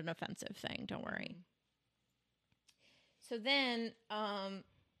 It's not an offensive thing. Don't worry. So then,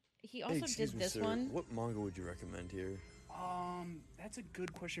 he also Excuse did me, this sir. one. What manga would you recommend here? That's a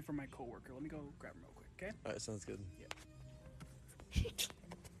good question for my coworker. Let me go grab him real quick, okay? All right, sounds good.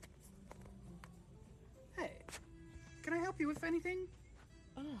 Hey, can I help you with anything?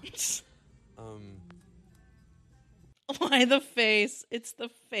 Why the face? It's the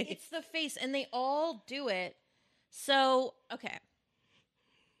face. It's the face, and they all do it. So, okay.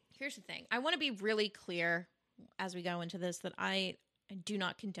 Here's the thing. I want to be really clear as we go into this that I do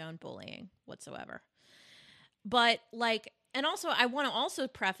not condone bullying whatsoever. But, and also, I want to also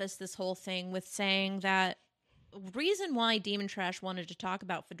preface this whole thing with saying that the reason why Demon Trash wanted to talk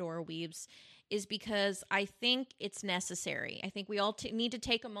about fedora weaves is because I think it's necessary. I think we all need to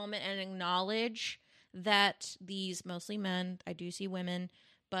take a moment and acknowledge that these, mostly men, I do see women,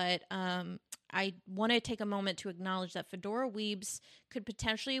 but I want to take a moment to acknowledge that fedora weebs could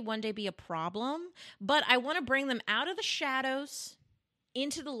potentially one day be a problem, but I want to bring them out of the shadows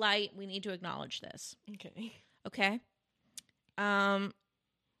into the light. We need to acknowledge this. Okay.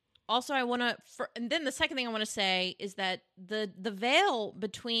 Also, I want to, and then the second thing I want to say is that the veil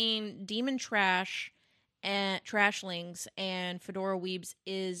between Demon Trash and Trashlings and fedora weebs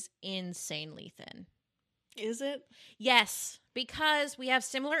is insanely thin. Is it? Yes, because we have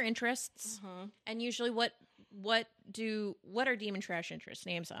similar interests, and usually, what are Demon Trash interests?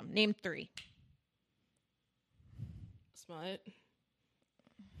 Name some. Name 3. Smut.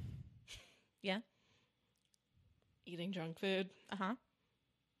 Yeah. Eating junk food.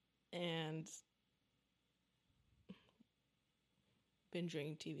 And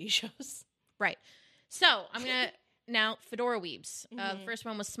binging TV shows. Right. So I'm gonna now fedora weebs. The first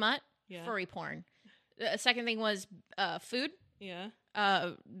one was smut, furry porn. The second thing was food. Yeah.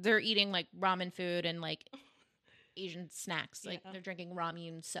 They're eating like ramen food and like Asian snacks. Like they're drinking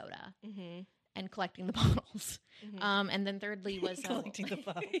ramen soda and collecting the bottles. And then thirdly was collecting the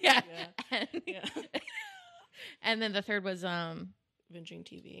bottles. Yeah. Yeah. And, and then the third was binging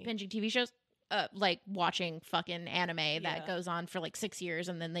TV. Binging TV shows. Like watching fucking anime that goes on for like 6 years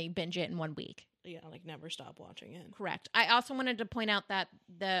and then they binge it in 1 week. Yeah, like never stop watching it. Correct. I also wanted to point out that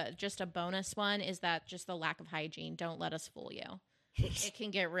just a bonus one is that just the lack of hygiene. Don't let us fool you. It can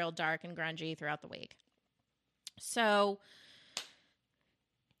get real dark and grungy throughout the week. So,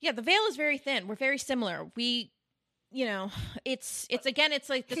 yeah, the veil is very thin. We're very similar. We, it's again, it's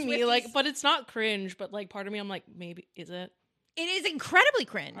like the Swifties. But it's not cringe. But like, part of me, I'm like, maybe is it? It is incredibly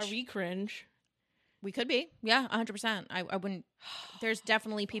cringe. Are we cringe? We could be. Yeah, 100%. I wouldn't. There's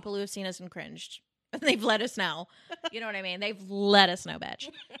definitely people who have seen us and cringed. And they've let us know. You know what I mean? They've let us know, bitch.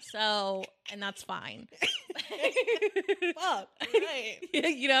 So, and that's fine. Fuck. Right.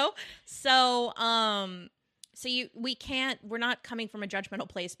 So, we're not coming from a judgmental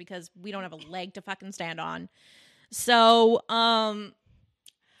place because we don't have a leg to fucking stand on. So,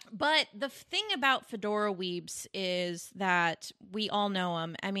 but the thing about fedora weebs is that we all know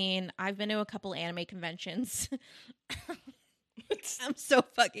them. I mean, I've been to a couple anime conventions. I'm so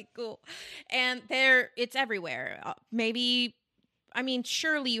fucking cool. And it's everywhere.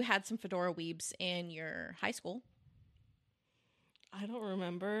 Surely you had some fedora weebs in your high school. I don't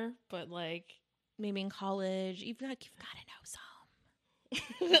remember, but like maybe in college. You've got to know some.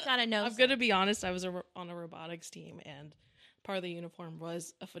 You gotta know. I'm gonna be honest. I was on a robotics team, and part of the uniform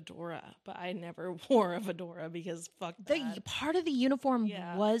was a fedora, but I never wore a fedora because fuck that. The part of the uniform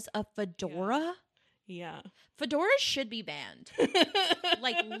Yeah. was a fedora. Yeah. Fedoras should be banned.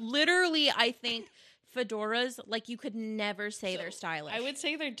 Like literally, I think fedoras, like you could never say they're stylish. I would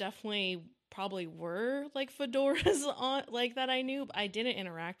say there definitely probably were like fedoras on like that I knew, but I didn't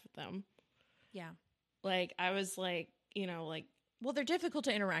interact with them. Yeah. Like I was like, you know, like Well, they're difficult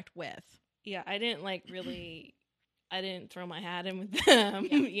to interact with. yeah, I didn't like really I didn't throw my hat in with them.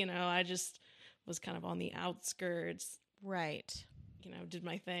 Yeah. You know, I just was kind of on the outskirts, Right. you know, did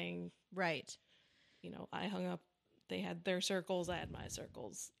my thing. Right. You know, I hung up, they had their circles, I had my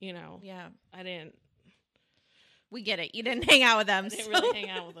circles, you know. Yeah. I didn't We get it. You didn't hang out with them. I didn't so- really hang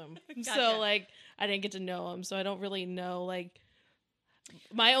out with them. Gotcha. So like I didn't get to know them, so I don't really know like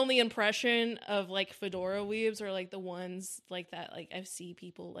my only impression of like fedora weaves are like the ones like that like I see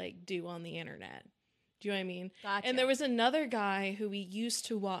people like do on the internet. Do you know what I mean? Gotcha. And there was another guy who we used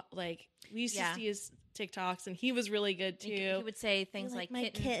to watch, like we used Yeah. to see his TikToks, and he was really good too. He would say things like my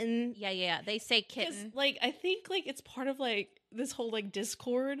kitten. kitten. Yeah. They say 'Cause, kitten. like I think like it's part of like this whole like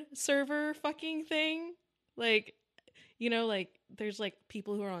Discord server fucking thing. Like, you know, like there's like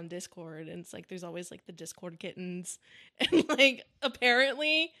people who are on Discord, and it's like there's always like the Discord kittens, and like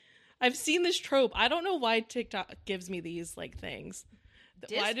apparently I've seen this trope. I don't know why TikTok gives me these like things.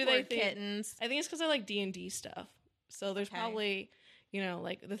 Why do they Discord think? kittens? I think it's because I like D&D stuff. So there's Okay. probably, you know,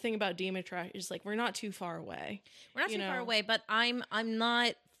 like the thing about Demon Trash is like we're not too far away. We're not you too far know. away, but I'm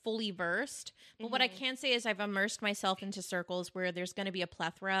not fully versed. But what I Mhm. can say is I've immersed myself into circles where there's going to be a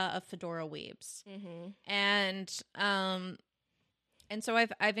plethora of fedora weebs, Mm-hmm. and so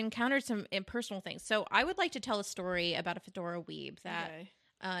I've encountered some impersonal things. So I would like to tell a story about a fedora weeb that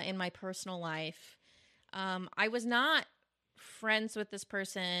in my personal life, I was not friends with this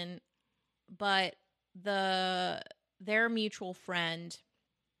person, but their mutual friend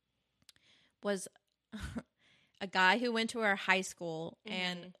was a guy who went to our high school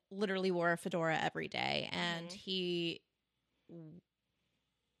and literally wore a fedora every day, and Mhm. he,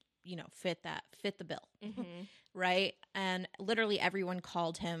 you know, fit the bill, Mm-hmm. right? And literally everyone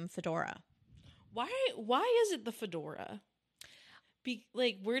called him Fedora. Why is it the fedora?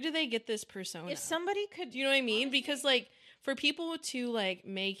 Like, where do they get this persona? If somebody could, Do you know what I mean? Because like for people to like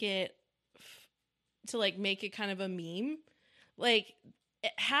make it kind of a meme, like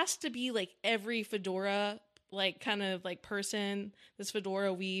it has to be like every fedora like kind of like person, this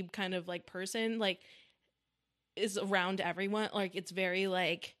fedora weeb kind of like person like is around everyone. Like it's very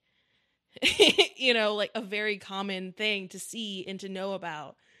like you know, like a very common thing to see and to know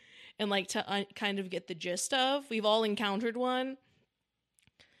about, and like to kind of get the gist of. We've all encountered one.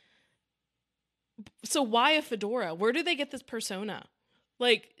 So why a fedora? Where do they get this persona?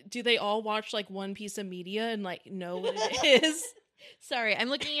 Like, do they all watch like one piece of media and like know what it is? sorry, I'm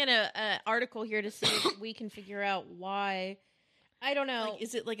looking at a article here to see if we can figure out why. I don't know. Like,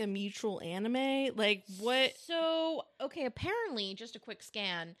 is it like a mutual anime? Like, what? So, okay, apparently, just a quick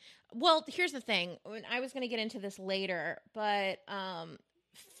scan. Well, here's the thing. I was going to get into this later, but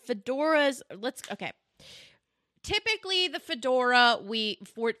fedoras, okay. Typically, the fedora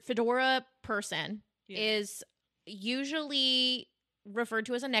person is usually referred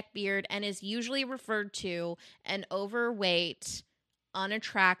to as a neckbeard and is usually referred to an overweight,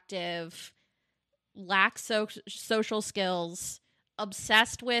 unattractive, lacks social skills,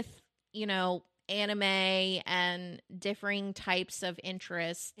 obsessed with, you know, anime and differing types of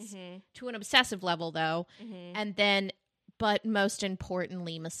interests to an obsessive level, though. And then, but most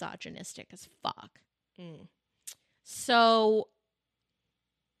importantly, misogynistic as fuck. So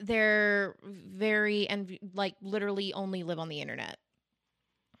they're very, and like literally only live on the internet.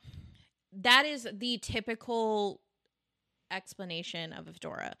 That is the typical explanation of a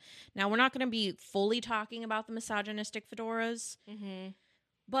fedora. Now, we're not going to be fully talking about the misogynistic fedoras,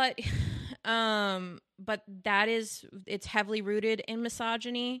 but that is, it's heavily rooted in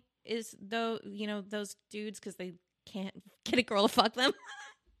misogyny, is though, you know, those dudes, because they can't get a girl to fuck them.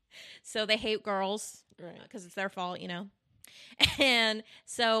 So they hate girls, Right. because it's their fault, you know. And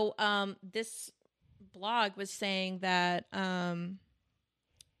so this blog was saying that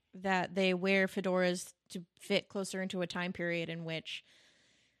that they wear fedoras to fit closer into a time period in which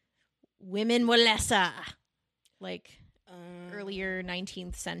women were lesser, like earlier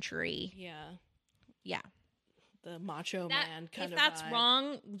 19th century. Yeah. The macho man kind if of that's vibe.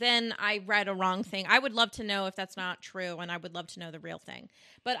 wrong, then I read a wrong thing. I would love to know if that's not true, and I would love to know the real thing.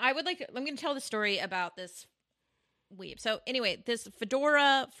 But I'm going to tell the story about this weeb. So anyway, this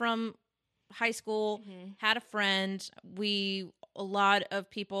fedora from high school had a friend. We a lot of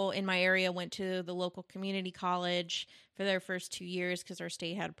people in my area went to the local community college for their first 2 years because our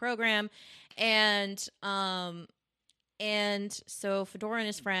state had a program. And so Fedora and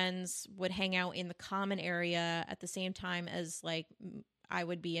his friends would hang out in the common area at the same time as like I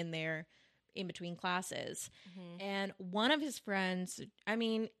would be in there in between classes. And one of his friends, I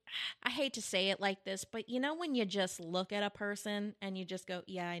mean, I hate to say it like this, but you know when you just look at a person and you just go,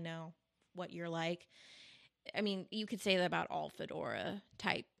 yeah, I know what you're like. I mean, you could say that about all Fedora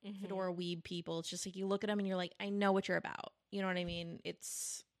type, Fedora weeb people. It's just like you look at them and you're like, I know what you're about. You know what I mean?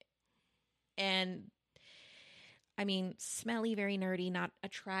 And I mean, smelly, very nerdy, not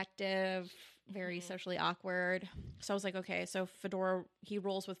attractive, very socially awkward. So I was like, okay, so Fedora, he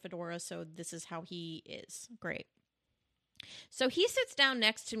rolls with Fedora, so this is how he is. Great. So he sits down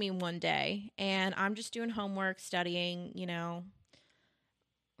next to me one day, and I'm just doing homework, studying, you know.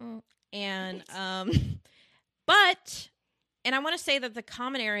 And, and I want to say that the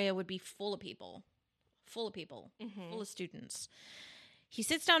common area would be full of people, full of students. He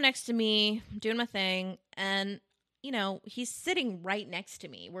sits down next to me, doing my thing, and you know, he's sitting right next to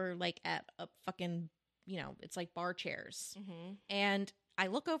me. We're like at a fucking, you know, it's like bar chairs. And I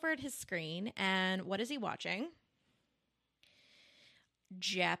look over at his screen and what is he watching?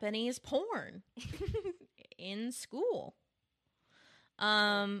 Japanese porn in school.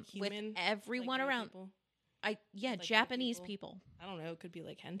 With everyone like around. people? Like Japanese people. I don't know. It could be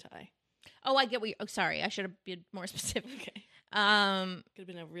like hentai. Oh, I get what you. Oh, sorry. I should have been more specific. Okay. Could have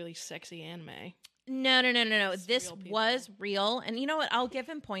been a really sexy anime. No. It's This real people. was real. And you know what? I'll give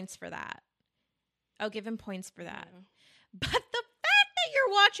him points for that. Yeah. But the fact that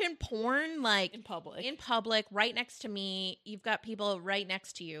you're watching porn, like, In public. right next to me, you've got people right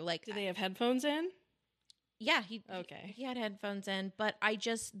next to you. Like, Do they have headphones in? yeah, Okay. he had headphones in. But I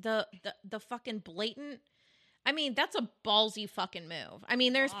just, the fucking blatant, I mean, that's a ballsy fucking move. I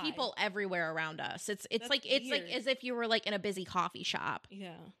mean, there's Why? people everywhere around us. It's That's like weird. as if you were like in a busy coffee shop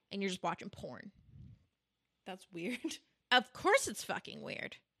Yeah. and you're just watching porn. That's weird. Of course it's fucking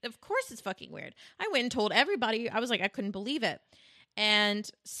weird. I went and told everybody. I was like, I couldn't believe it. And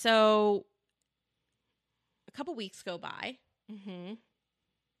so a couple weeks go by.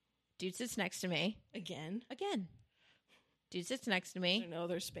 Dude sits next to me. Again. Dude sits next to Is me. there no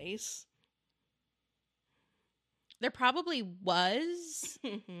other space? There probably was,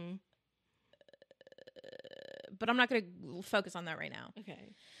 but I'm not going to focus on that right now.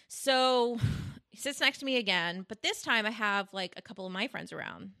 Okay. So he sits next to me again, but this time I have like a couple of my friends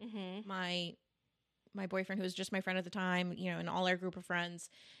around. My boyfriend, who was just my friend at the time, you know, and all our group of friends,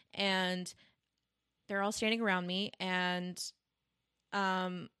 and they're all standing around me, and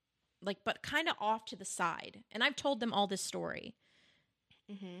like, but kind of off to the side. And I've told them all this story.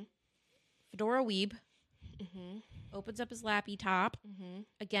 Fedora Weeb opens up his lappy top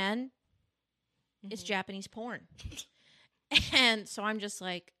again. It's Japanese porn. And so I'm just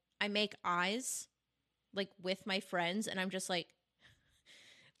like, I make eyes like with my friends, and I'm just like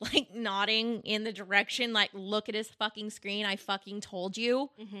nodding in the direction, like, look at his fucking screen. I fucking told you.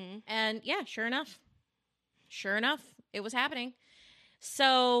 And yeah, sure enough, it was happening.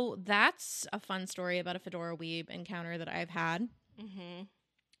 So that's a fun story about a Fedora Weeb encounter that I've had.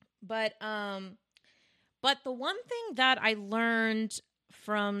 But the one thing that I learned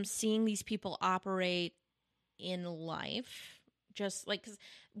from seeing these people operate in life, just like, 'cause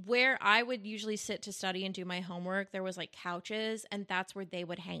where I would usually sit to study and do my homework, there was like couches, and that's where they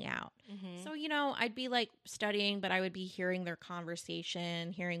would hang out. So, you know, I'd be like studying, but I would be hearing their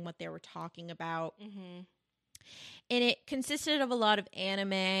conversation, hearing what they were talking about. And it consisted of a lot of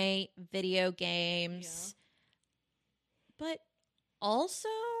anime, video games, but also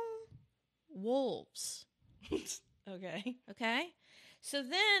wolves. Okay. So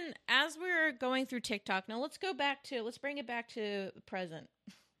then, as we're going through TikTok, now let's bring it back to the present.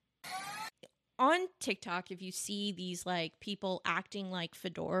 On TikTok, if you see these like people acting like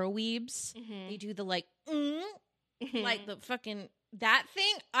Fedora weebs, they do the like, like the fucking, that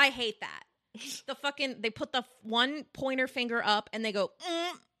thing. I hate that. They put the one pointer finger up and they go,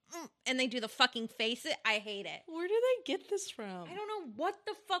 and they do the fucking face it. I hate it. Where do they get this from? I don't know what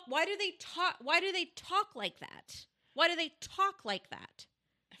the fuck. Why do they talk like that?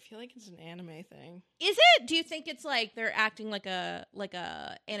 I feel like it's an anime thing. Is it? Do you think it's like they're acting like a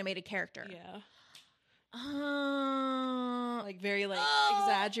animated character? Yeah. Like Like very like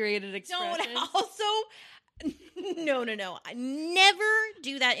exaggerated expressions. don't also. No. I never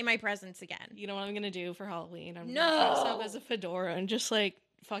do that in my presence again. You know what I'm gonna do for Halloween? I'm No. gonna dress up as a fedora and just like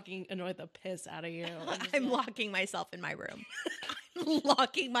fucking annoy the piss out of you. I'm locking myself in my room.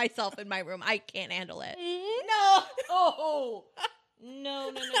 I can't handle it. No.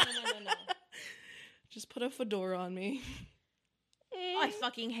 No. Just put a fedora on me. I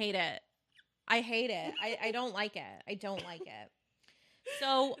fucking hate it. I hate it. I don't like it. I don't like it.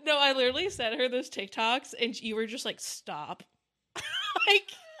 So No, I literally sent her those TikToks, and you were just like, "Stop!"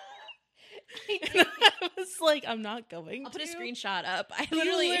 Like, and I was like, "I'm not going." I'll put a screenshot up. I You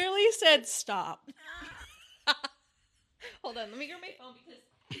literally said, "Stop." hold on. Let me grab my phone because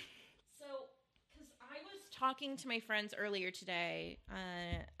I was talking to my friends earlier today,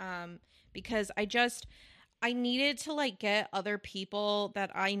 because I needed to like get other people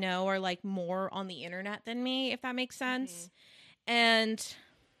that I know are like more on the internet than me, if that makes sense. And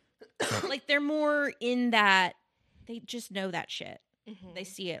like they're more in that, they just know that shit. They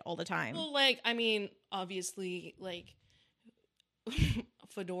see it all the time. Well, like, I mean, obviously, like,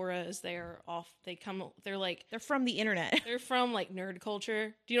 fedoras, they're They're from the internet. they're from like nerd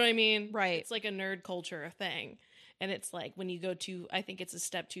culture. Do you know what I mean? Right. It's like a nerd culture thing. And it's like when you go to, I think it's a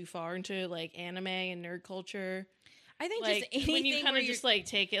step too far into like anime and nerd culture. I think Like just anything when you kind where of just like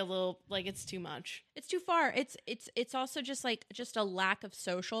take it a little, like it's too much. it's too far. It's also just like just a lack of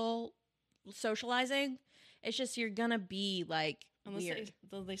socializing. It's just you're gonna be like Unless weird.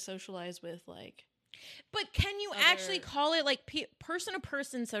 they socialize with like. But can you actually other- call it like person to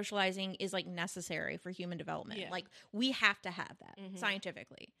person socializing is like necessary for human development? Yeah. Like we have to have that Mhm.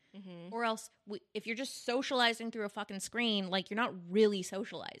 scientifically, Mm-hmm. or else if you're just socializing through a fucking screen, like you're not really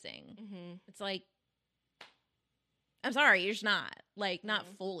socializing. Mm-hmm. It's like, I'm sorry, you're just not like not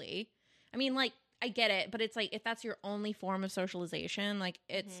Mhm. fully. I mean, like I get it, but it's like if that's your only form of socialization, like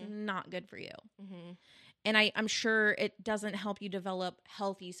it's not good for you. Mm-hmm. And I'm sure it doesn't help you develop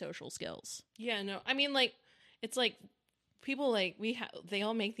healthy social skills. Yeah, no. I mean, like, it's like people like they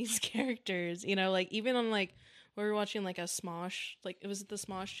all make these characters, you know, like even on like we were watching like a Smosh, like it was the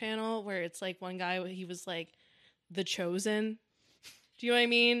Smosh channel where it's like one guy, he was like the Chosen. Do you know what I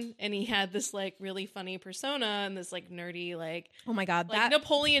mean? And he had this like really funny persona and this like nerdy like Oh my god, like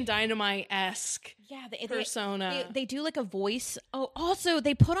Napoleon Dynamite-esque persona. They do like a voice. Oh, also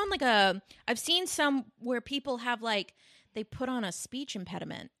they put on like a. I've seen some where people have like they put on a speech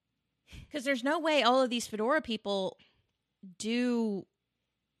impediment because there's no way all of these fedora people do.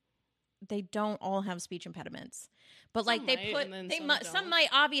 They don't all have speech impediments, but like Some they might, put and then they some some don't. might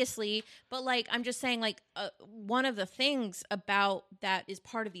obviously, but like I'm just saying like one of the things about that is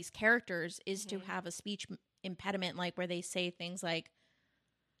part of these characters is to have a speech impediment, like where they say things like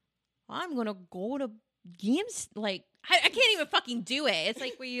I'm gonna go to games. Like I can't even fucking do it. It's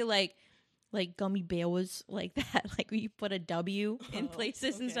like where you like gummy bears like that, like where you put a W in Oh,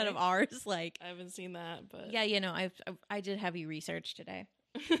 places instead of okay. R's. Like I haven't seen that, but yeah, you know, I did heavy research today.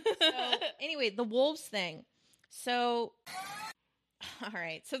 So anyway, the wolves thing. So all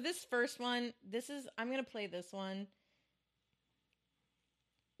right, so this first one, I'm gonna play this one.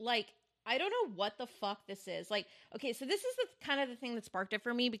 Like I don't know what the fuck this is. Like, okay, so this is the kind of the thing that sparked it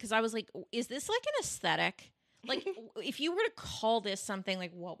for me because I was like, is this like an aesthetic? Like, if you were to call this something,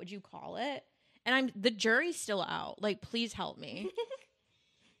 like, what would you call it? And the jury's still out. Like, please help me.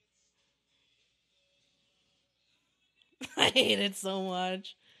 I hate it so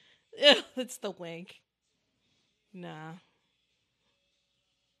much. Ugh, it's the wink. Nah.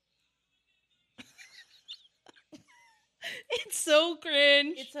 It's so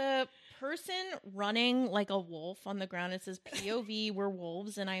cringe. It's a person running like a wolf on the ground. It says POV, we're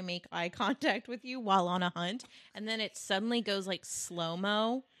wolves, and I make eye contact with you while on a hunt. And then it suddenly goes like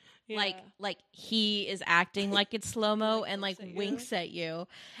slow-mo. Yeah. Like he is acting like it's slow-mo and like winks at you. winks at you.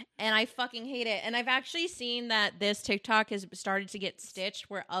 And I fucking hate it. And I've actually seen that this TikTok has started to get stitched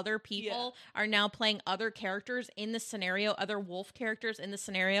where other people are now playing other characters in the scenario, other wolf characters in the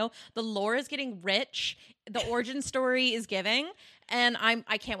scenario. The lore is getting rich. The origin story is giving. And I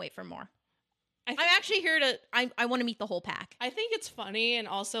can't wait for more. I'm actually here to I want to meet the whole pack. I think it's funny, and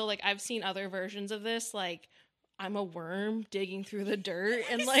also like I've seen other versions of this, like I'm a worm digging through the dirt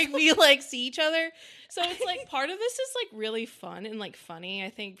and like we like see each other. So it's like part of this is like really fun and like funny.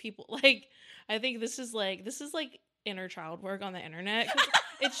 I think people like this is like inner child work on the internet. 'Cause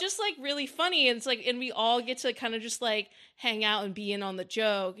it's just like really funny, and it's like, and we all get to kind of just like hang out and be in on the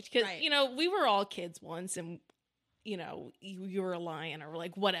joke because Right. you know we were all kids once, and you know you were a lion or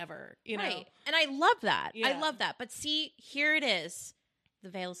like whatever, you know. Right. And I love that. I Yeah. love that. But see, here it is. The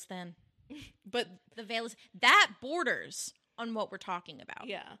veil's thin. But The veil is that borders on what we're talking about.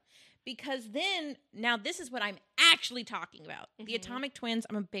 yeah, Because then now this is what I'm actually talking about. The Mhm. Atomic Twins,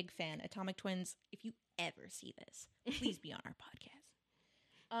 I'm a big fan. Atomic Twins, if you ever see this, please be on our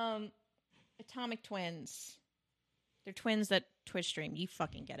podcast. Atomic Twins. They're twins that Twitch stream. You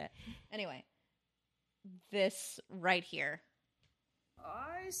fucking get it. Anyway. this right here.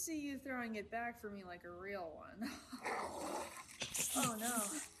 I see you throwing it back for me like a real one. Oh no.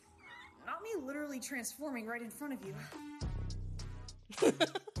 Not me literally transforming right in front of you.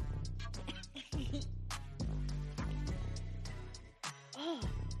 Oh,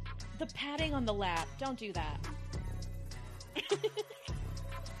 the padding on the lap. Don't do that.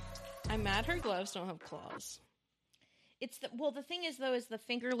 I'm mad her gloves don't have claws. It's the thing is though is the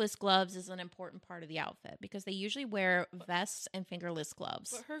fingerless gloves is an important part of the outfit because they usually wear vests and fingerless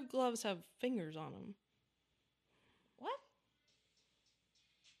gloves. But her gloves have fingers on them. What?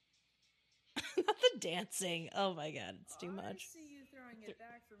 Not the dancing. Oh my god, it's too much. I see you throwing it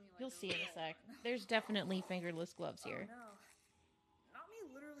back for me like You'll a see in real a sec. one. There's definitely fingerless gloves Oh here. no. Not me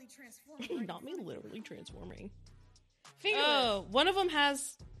literally transforming right Not in me front of you. literally transforming. Fingerless. Oh, one of them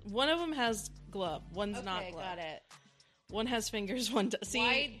has glove. One's Okay, not glove. got it. One has fingers, one does. See,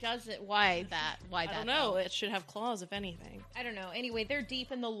 Why does it? Why that? Why that? I don't know. though? It should have claws, if anything. I don't know. Anyway, they're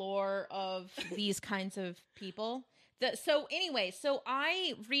deep in the lore of these kinds of people. So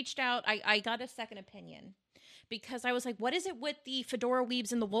I reached out. I got a second opinion because I was like, what is it with the fedora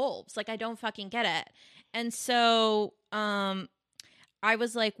weebs and the wolves? Like, I don't fucking get it. And so I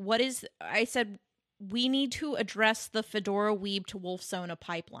was like, I said, we need to address the fedora weeb to Wolfsona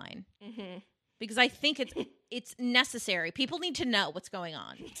pipeline. Mm-hmm. Because I think it's necessary. People need to know what's going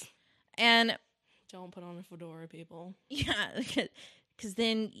on. And Don't put on a fedora, people. yeah, because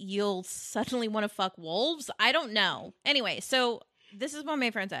then you'll suddenly want to fuck wolves. I don't know. Anyway, so this is what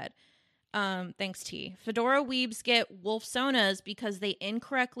my friend said. Thanks, T. Fedora weebs get wolfsonas because they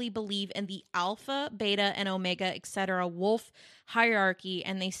incorrectly believe in the alpha, beta, and omega, etc. wolf hierarchy,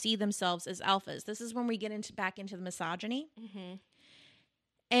 and they see themselves as alphas. This is when we get back into the misogyny. Mm-hmm.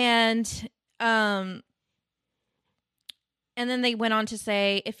 And then they went on to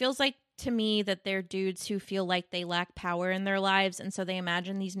say, it feels like to me that they're dudes who feel like they lack power in their lives, and so they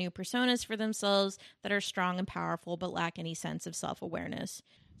imagine these new personas for themselves that are strong and powerful but lack any sense of self-awareness.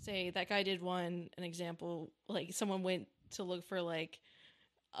 Say that guy did an example, like someone went to look for like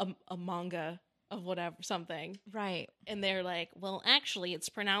a manga of whatever, something. Right. And they're like, well, actually it's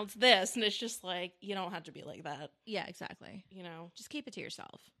pronounced this. And it's just like, you don't have to be like that, Yeah, exactly. you know? Just keep it to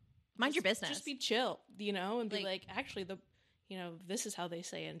yourself. Mind your business. Just be chill, you know, and be Like- like, actually this is how they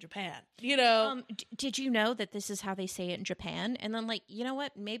say it in Japan, you know? Did you know that this is how they say it in Japan? And then, like, you know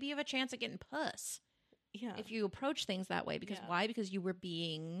what? Maybe you have a chance at getting puss Yeah. if you approach things that way. Because Yeah. why? Because you were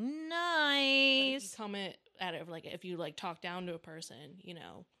being But if you nice. comment at it, like if you like talk down to a person, you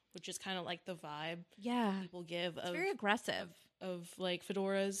know, which is kind of like the vibe Yeah. people give It's of very aggressive. like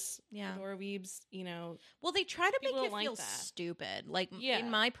fedoras, Yeah. fedora weebs, you know. Well, they try to make People it don't like feel that. stupid. Like Yeah.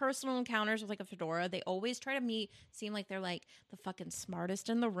 in my personal encounters with like a fedora, they always try to seem like they're like the fucking smartest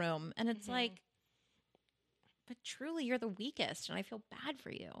in the room, and it's Mhm. like, but truly, you're the weakest, and I feel bad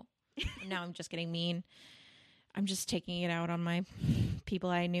for you. And now I'm just getting mean. I'm just taking it out on my people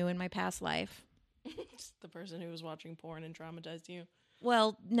I knew in my past life. Just the person who was watching porn and traumatized you.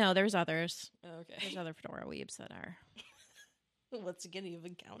 Well, no, there's others. Okay. There's other fedora weebs that are. Once again, you've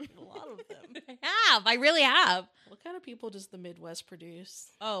encountered a lot of them. I really have. What kind of people does the Midwest produce?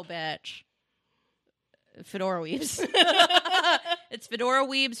 Oh, bitch. Fedora weebs. It's fedora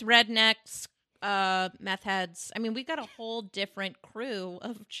weebs, rednecks, meth heads. I mean, we've got a whole different crew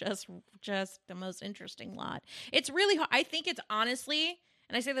of just the most interesting lot. It's really hard. I think it's honestly,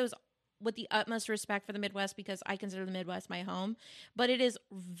 and I say those with the utmost respect for the Midwest because I consider the Midwest my home, but it is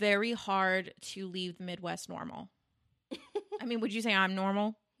very hard to leave the Midwest normal. I mean, would you say I'm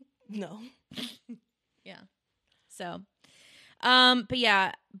normal? No. Yeah. So, but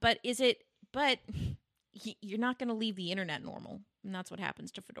you're not going to leave the internet normal. And that's what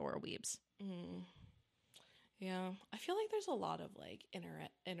happens to fedora weebs. Mm. Yeah. I feel like there's a lot of like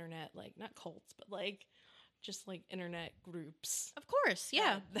internet, like not cults, but like just like internet groups. Of course.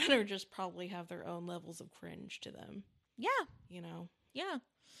 Yeah. That are just probably have their own levels of cringe to them, Yeah. you know? Yeah.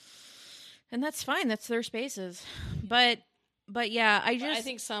 And that's fine. That's their spaces. But yeah, I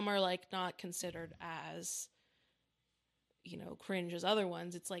think some are like not considered as, you know, cringe as other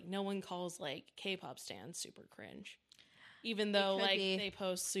ones. It's like no one calls like K-pop stands super cringe, even though could like be. they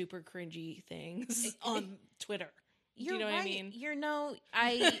post super cringy things on Twitter. You're you know right. what I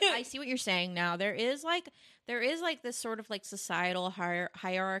mean? I see what you're saying now. There is like this sort of like societal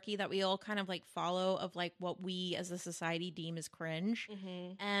hierarchy that we all kind of like follow of like what we as a society deem as cringe.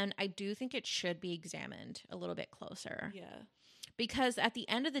 Mm-hmm. And I do think it should be examined a little bit closer. Yeah. Because at the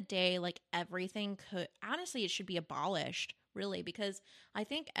end of the day, like everything it should be abolished, really, because I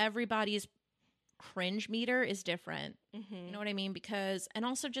think everybody's cringe meter is different. Mm-hmm. You know what I mean? Because, and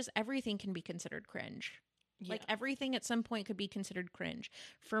also just everything can be considered cringe. Like everything at some point could be considered cringe.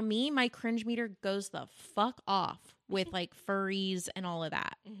 For me, my cringe meter goes the fuck off with like furries and all of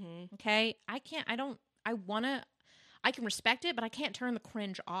that. Mm-hmm. Okay? I can respect it, but I can't turn the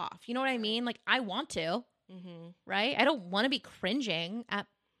cringe off. You know what I mean? Like I want to, Mm-hmm. right? I don't want to be cringing at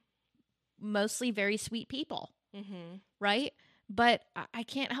mostly very sweet people, Mm-hmm. right? But I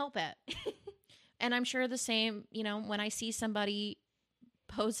can't help it. And I'm sure the same, when I see somebody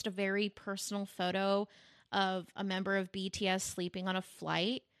post a very personal photo of a member of BTS sleeping on a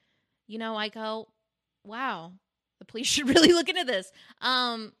flight, I go, wow, the police should really look into this.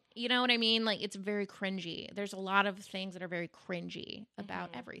 You know what I mean? Like, it's very cringy. There's a lot of things that are very cringy about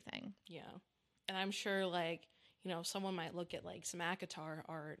everything. Yeah. And I'm sure, like, someone might look at, like, some ACOTAR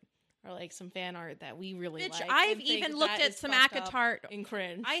art or, like, some fan art that we really Bitch, like. I've and think even that looked at is some fucked up ACOTAR. and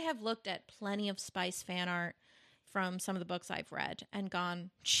cringe. I have looked at plenty of Spice fan art from some of the books I've read and gone,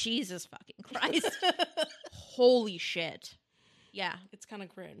 Jesus fucking Christ. Holy shit. Yeah. It's kind of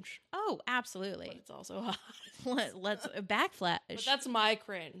cringe. Oh, But absolutely. it's also hot. Let's backflash. But that's my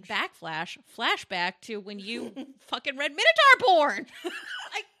cringe. Flashback to when you fucking read Minotaur porn.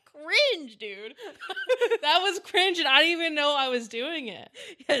 I cringe, dude. That was cringe, and I didn't even know I was doing it.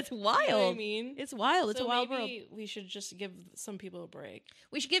 It's wild. You know what I mean? It's wild. It's So a wild world. maybe we should just give some people a break.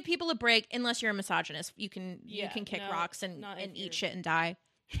 We should give people a break unless you're a misogynist. You can Yeah, kick no, rocks and not if eat you're- shit and die.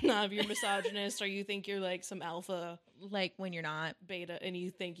 Not if you're misogynist or you think you're like some alpha Like when you're not. beta and you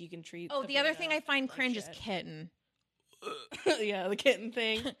think you can treat. Oh, a the other beta thing I find like cringe is shit. kitten. Yeah, the kitten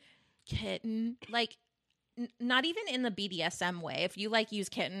thing. Kitten. Like, not even in the BDSM way. If you like use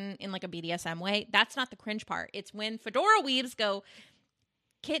kitten in like a BDSM way, that's not the cringe part. It's when fedora weaves go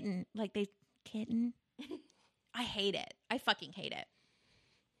kitten. Like they kitten. I hate it. I fucking hate it.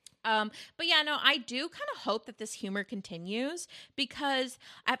 But yeah, no, I do kind of hope that this humor continues because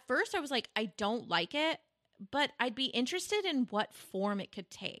at first I was like, I don't like it, but I'd be interested in what form it could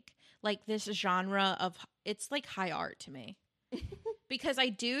take. Like this genre of, it's like high art to me. Because I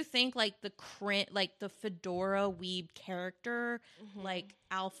do think like the fedora weeb character, like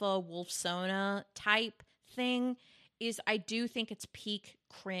alpha wolf sona type thing is, I do think it's peak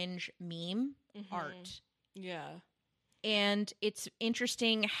cringe meme art. Yeah. And it's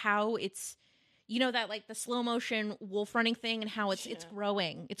interesting how it's, that like the slow motion wolf running thing and how it's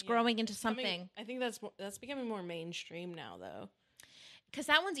growing. It's growing into something. I think that's becoming more mainstream now, though. Because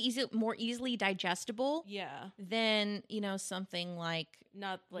that one's more easily digestible Yeah. than, something like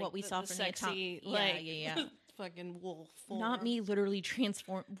Not like what we saw the from sexy, the like yeah. fucking wolf. Form. Not me literally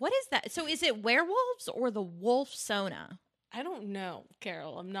transform. What is that? So is it werewolves or the wolf sona? I don't know,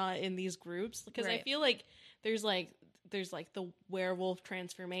 Carol. I'm not in these groups because I Right. feel like there's the werewolf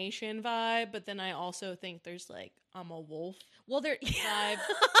transformation vibe, but then I also think there's like I'm a wolf. Well, there. Vibe.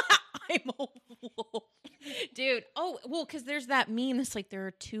 I'm a wolf, dude. Oh, well, because there's that meme that's like there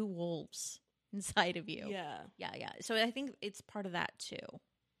are two wolves inside of you. Yeah. Yeah. So I think it's part of that too.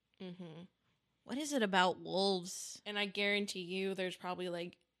 Mm-hmm. What is it about wolves? And I guarantee you, there's probably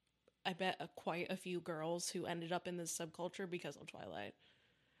like, I bet quite a few girls who ended up in this subculture because of Twilight.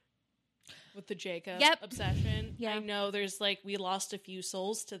 With the Jacob obsession. Yeah. I know there's like, we lost a few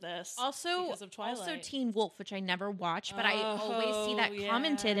souls to this. Also, because of Twilight. also Teen Wolf, which I never watched, but I always see that Oh,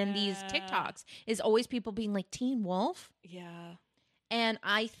 commented in these yeah. TikToks. Is always people being like Teen Wolf, Yeah. and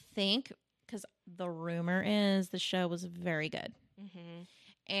I think because the rumor is the show was very good,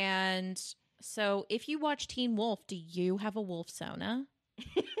 Mm-hmm. and so if you watch Teen Wolf, do you have a wolf sona?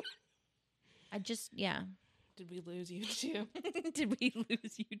 Did we lose you too? Did we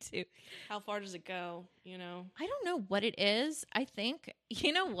lose you too? How far does it go? You know? I don't know what it is. I think,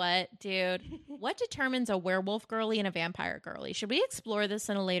 you know what, dude? What determines a werewolf girly and a vampire girly? Should we explore this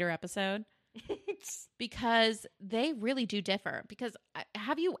in a later episode? Because they really do differ. Because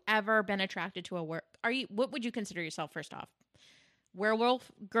have you ever been attracted to what would you consider yourself first off?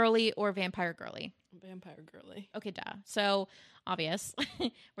 Werewolf girly or vampire girly? Vampire girly. Okay, duh. So obvious.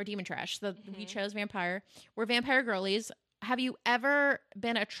 We're demon trash. We chose vampire. We're vampire girlies. Have you ever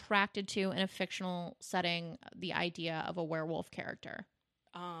been attracted to, in a fictional setting, the idea of a werewolf character?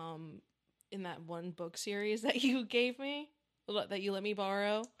 In that one book series that you gave me, that you let me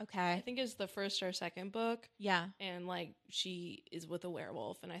borrow. I Okay. think it's the first or second book. Yeah. And like she is with a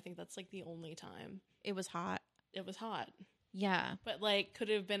werewolf, and I think that's like the only time It was hot. it was hot. Yeah. But like, could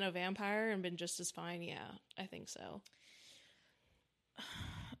it have been a vampire and been just as fine? Yeah, I think so.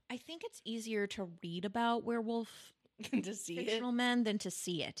 I think it's easier to read about werewolf To see it, fictional men than to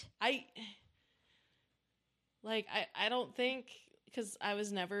see it. I don't think, because I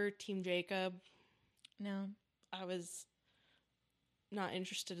was never Team Jacob. No. I was not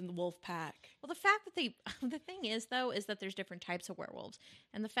interested in the wolf pack. Well, the fact that the thing is, though, is that there's different types of werewolves.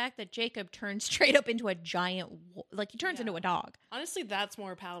 And the fact that Jacob turns straight up into a giant, like he turns into a dog. Honestly, that's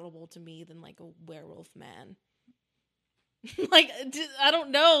more palatable to me than like a werewolf man. Like, I don't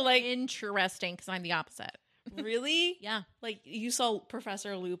know. Like, Interesting, because I'm the opposite. really? Yeah. Like, you saw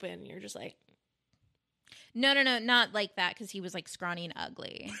Professor Lupin, and you're just like, No, not like that, because he was like scrawny and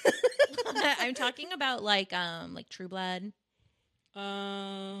ugly. I'm talking about like True Blood.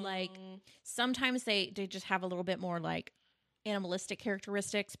 Like sometimes they just have a little bit more like animalistic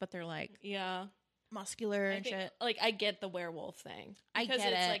characteristics, but they're like yeah, muscular and shit. Like, I get the werewolf thing. I Because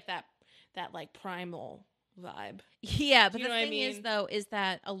get it's it. like that like primal vibe. Yeah, but Do you the know what I thing is, mean? though, is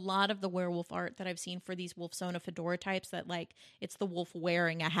that a lot of the werewolf art that I've seen for these Wolfsona fedora types, that like it's the wolf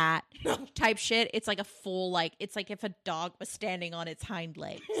wearing a hat type shit. It's like a full like it's like if a dog was standing on its hind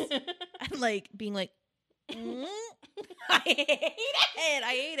legs and like being like, I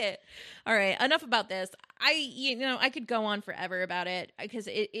hate it. All right, enough about this. I could go on forever about it because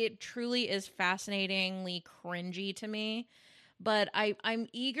it truly is fascinatingly cringy to me. But I'm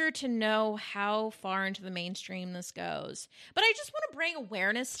eager to know how far into the mainstream this goes. But I just want to bring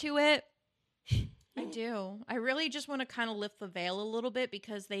awareness to it. I do. I really just want to kind of lift the veil a little bit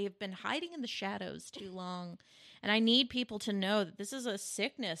because they've been hiding in the shadows too long. And I need people to know that this is a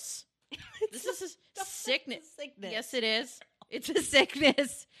sickness. This is a sickness. Yes, it is. It's a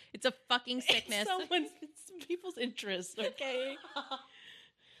sickness. It's a fucking sickness. It's people's interest, okay?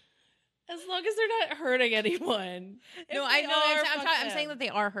 As long as they're not hurting anyone. No, If I they know. are, I'm saying that they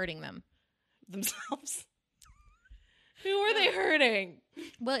are hurting them. themselves. Who are they hurting?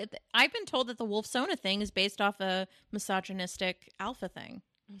 Well, I've been told that the Wolfsona thing is based off a misogynistic alpha thing.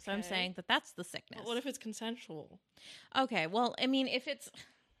 So I'm Okay. saying that that's the sickness. What if it's consensual? Okay, well, I mean, if it's...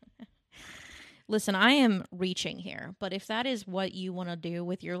 Listen, I am reaching here, but if that is what you want to do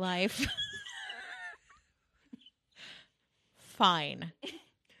with your life, fine.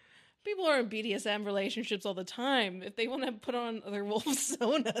 People are in BDSM relationships all the time. If they want to put on their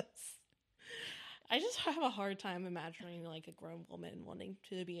Wolfsonas. I just have a hard time imagining like a grown woman wanting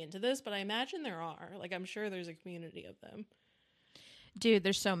to be into this, but I imagine there are. Like, I'm sure there's a community of them. Dude,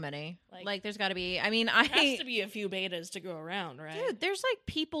 there's so many. Like there's got to be... I mean, There has to be a few betas to go around, right? Dude, there's like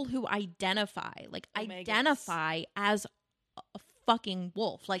people who identify Omegas. as a fucking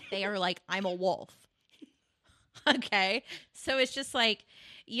wolf. Like they are like, I'm a wolf. Okay. So it's just like,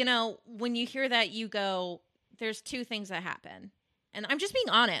 when you hear that, you go, there's two things that happen. And I'm just being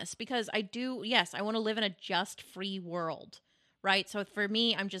honest because I want to live in a just free world. Right. So for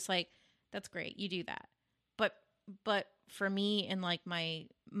me, I'm just like, that's great. You do that. But for me in like my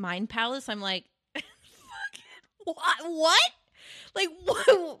mind palace, I'm like, what? Like,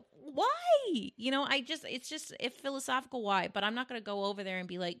 why? It's just a philosophical why, but I'm not going to go over there and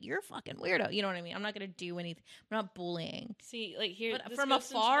be like, you're a fucking weirdo. You know what I mean? I'm not going to do anything. I'm not bullying. See, like here, But this from goes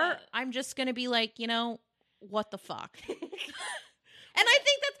into afar, that- I'm just going to be like, what the fuck? And I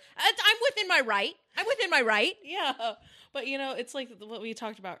think I'm within my right. I'm within my right. Yeah, but it's like what we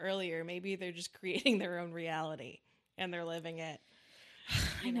talked about earlier. Maybe they're just creating their own reality and they're living it.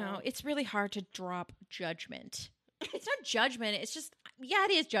 I know. It's really hard to drop judgment. It's not judgment. It's just,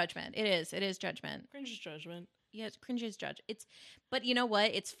 it is judgment. It is judgment. Cringe is judgment. Yeah, cringe is judge. But you know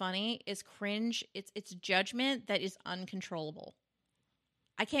what? It's funny. Is cringe. It's judgment that is uncontrollable.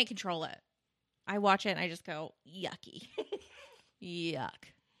 I can't control it. I watch it and I just go, yucky. Yuck.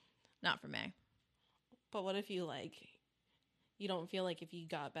 Not for me. But what if you don't feel like if you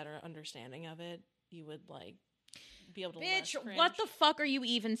got better understanding of it, you would be able to Bitch, less cringe? what the fuck are you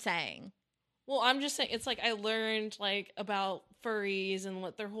even saying? Well, I'm just saying, it's like I learned about furries and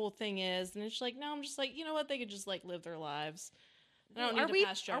what their whole thing is, and it's like now I'm just like, you know what, they could just live their lives. I don't need to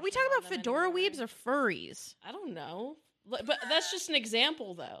pass Are we judgment talking on about them fedora anymore. weebs or furries? I don't know, but that's just an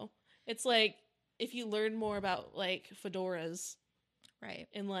example though. It's like if you learn more about fedoras, Right.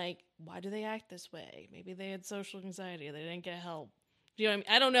 and why do they act this way? Maybe they had social anxiety, they didn't get help. Do you know what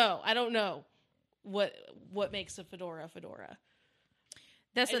I mean? I don't know what makes a fedora a fedora.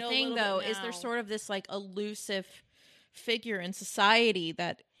 That's I the know a thing, little though, bit is there's now. sort of this elusive figure in society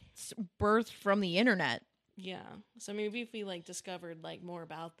that's birthed from the internet. Yeah. So maybe if we discovered more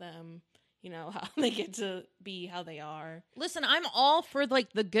about them, how they get to be how they are. Listen, I'm all for the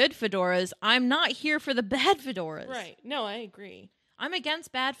good fedoras. I'm not here for the bad fedoras. Right. No, I agree. I'm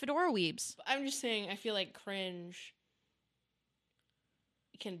against bad fedora weebs. But I'm just saying I feel like cringe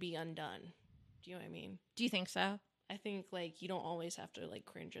can be undone. Do you know what I mean? Do you think so? I think you don't always have to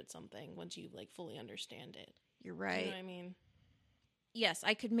cringe at something once you fully understand it. You're Do right. you know what I mean? Yes,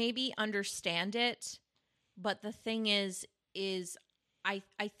 I could maybe understand it But the thing is I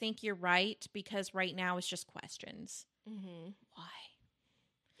think you're right, because right now it's just questions. Mm-hmm.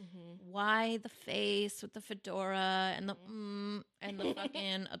 Why? Mm-hmm. Why the face with the fedora and the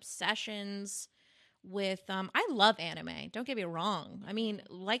fucking obsessions with I love anime. Don't get me wrong. I mean,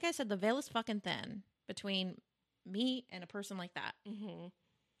 like I said, the veil is fucking thin between me and a person like that. Mm-hmm.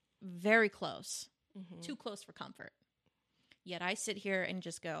 Very close. Mm-hmm. Too close for comfort. Yet I sit here and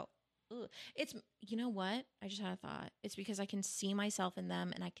just go, ugh. It's, you know what? I just had a thought. It's because I can see myself in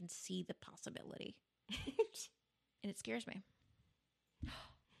them and I can see the possibility. And it scares me.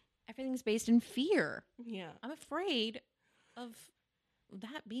 Everything's based in fear. Yeah. I'm afraid of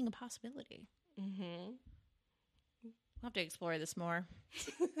that being a possibility. Mm-hmm. I'll have to explore this more.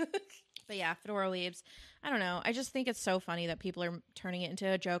 But yeah, Fedora Leaves. I don't know. I just think it's so funny that people are turning it into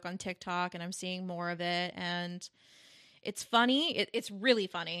a joke on TikTok, and I'm seeing more of it. And it's funny. It's really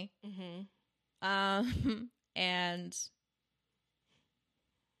funny. Mm-hmm. And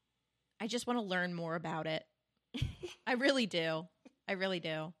I just want to learn more about it. I really do. I really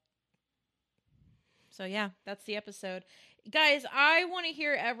do. So yeah, that's the episode. Guys, I want to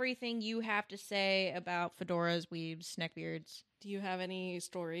hear everything you have to say about fedoras, weaves, neckbeards. Do you have any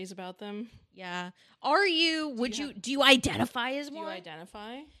stories about them? Yeah. Are you, do you identify as Do one? you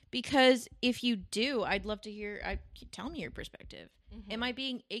identify? Because if you do, I'd love to hear, tell me your perspective. Mm-hmm. Am I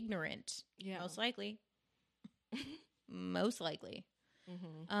being ignorant? Yeah. Most likely. Most likely.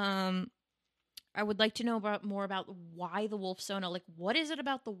 Mm-hmm. I would like to know more about why the wolf Sona. Like, what is it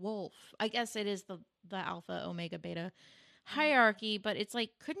about the wolf? I guess it is the alpha, omega, beta hierarchy, but it's like,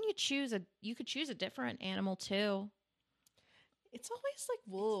 couldn't you choose you could choose a different animal too? It's always like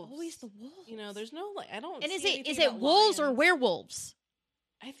wolves. Always the wolves. You know, there's no like I don't. And see is anything it about wolves or lions. werewolves?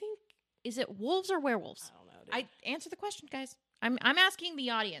 I think Is it wolves or werewolves? I don't know. Dude. I answer the question, guys. I'm asking the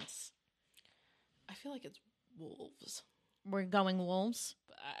audience. I feel like it's wolves, We're going wolves.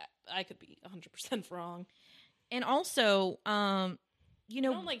 but I could be 100% wrong. And also, you I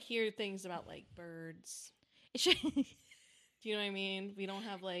know, don't like hear things about like birds. it's Do you know what I mean? We don't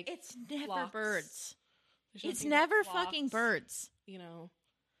have like never flocks. birds. There's It's nothing about never fucking flocks, birds. You know,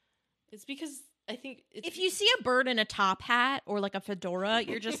 it's because I think it's If you see a bird in a top hat or like a fedora,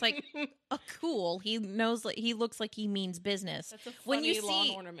 you're just like, oh, cool. He knows, like, he looks like he means business. that's a funny when you lawn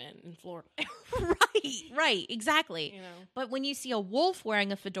see- ornament in Florida. right, exactly. You know, But when you see a wolf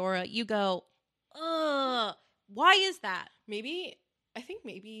wearing a fedora, you go, ugh, why is that? I think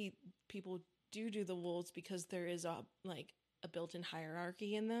maybe people do the wolves because there is a built-in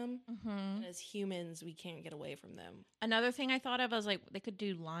hierarchy in them. Mm-hmm. And as humans, we can't get away from them. Another thing I thought of, I was like, they could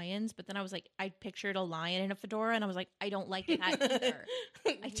do lions, but then I was like, I pictured a lion in a fedora, and I was like, I don't like that either.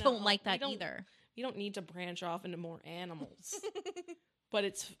 I don't No, like that we don't- either. You don't need to branch off into more animals. But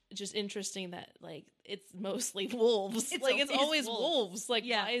it's just interesting that like it's mostly wolves. It's It's always always wolves. wolves. Like,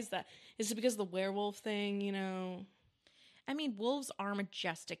 Yeah. why is that? Is it because of the werewolf thing? You know? I mean, wolves are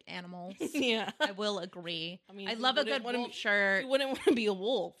majestic animals. Yeah. I will agree. I mean, I who love a wouldn't good wanna wolf be- shirt. You wouldn't want to be a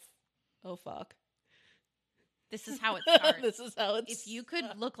wolf. Oh fuck! This is how it starts. This is how it's. If you could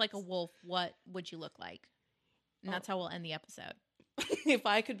look like a wolf, what would you look like? And that's how we'll end the episode. if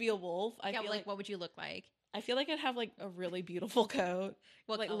I could be a wolf, I Yeah, feel like, like what would you look like? I feel like I'd have like a really beautiful coat,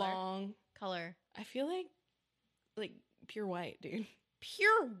 What like color? long. Color. I feel like pure white, dude.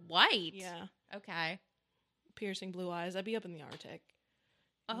 Pure white. Yeah, Okay. piercing blue eyes. I'd be up in the Arctic.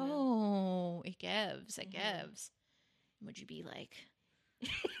 You know? Oh, it gives. It Mhm. gives. Would you be like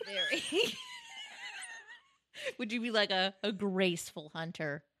very? Would you be like a graceful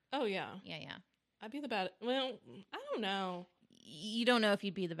hunter? Oh yeah, Yeah, yeah. I'd be the bad. Well, I don't know. You don't know if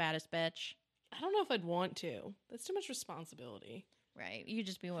you'd be the baddest bitch, I don't know if I'd want to. That's too much responsibility. right? You'd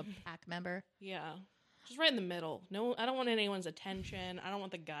just be a pack member. Yeah. Just right in the middle. No, I don't want anyone's attention. I don't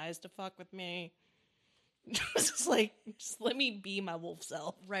want the guys to fuck with me. just let me be my wolf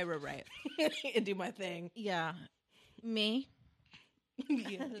self Right, right. and do my thing. Yeah. Me?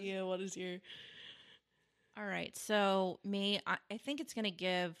 Yeah, what is your... All right. So, me, I think it's going to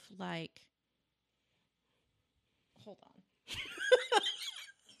give, like... Hold on.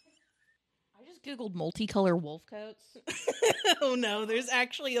 I just Googled multicolor wolf coats. Oh no, there's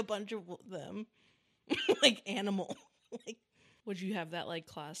actually a bunch of them. Like animal. Like, would you have that like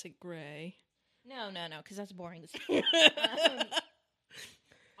classic gray? No, because that's boring.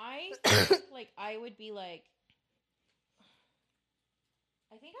 I think, like, I would be like...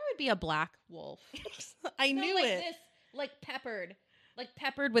 I think I would be a black wolf. I No, knew like it. This, like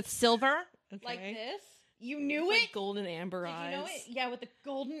peppered with silver, like Okay. this. You With, knew like, it. Golden amber Did eyes. you know it? Yeah, with the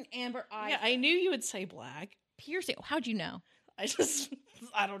golden amber eyes. Yeah, I knew you would say black. piercing. How'd you know?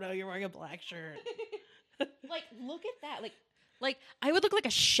 I don't know. You're wearing a black shirt. Like, look at that. Like I would look like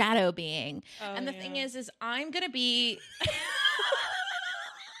a shadow being. Oh, And the thing is I'm gonna be.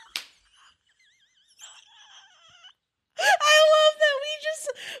 I love that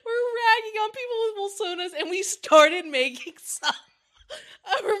we were ragging on people with Wilsonas and we started making some.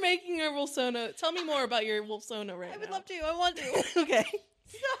 We're making our Wilsona. Tell me more about your Wilsona right now. I would love to. I want to. Okay.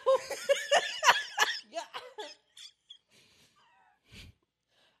 So, yeah.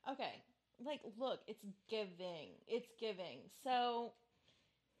 Okay. Like, look, it's giving. It's giving. So,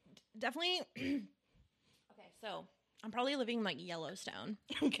 definitely. Okay, so I'm probably living in, like, Yellowstone.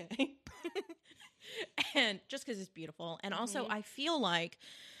 Okay. And just because it's beautiful. And also, I feel like.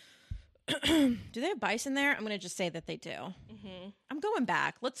 Do they have bison there? I'm going to just say that they do. Mm-hmm. I'm going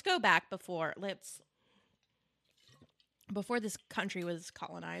back. Let's go back before this country was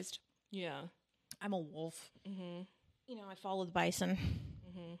colonized. Yeah. I'm a wolf. Mm-hmm. You know, I follow the bison.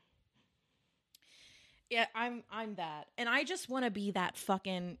 Mm-hmm. Yeah, I'm that. And I just want to be that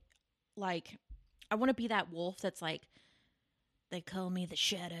fucking, like, I want to be that wolf that's like, they call me the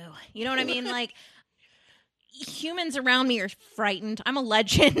shadow. You know what I mean? Like, humans around me are frightened. I'm a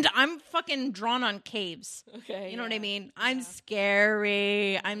legend. I'm fucking drawn on caves. Okay. You know what I mean? I'm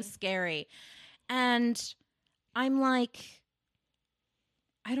scary. I'm scary. And I'm like,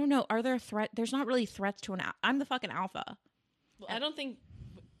 I don't know. Are there there's not really threats to an I'm the fucking alpha. Well, I don't think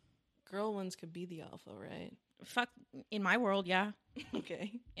girl ones could be the alpha, right? Fuck, in my world, yeah.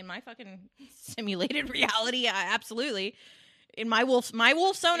 Okay. In my fucking simulated reality, absolutely. In my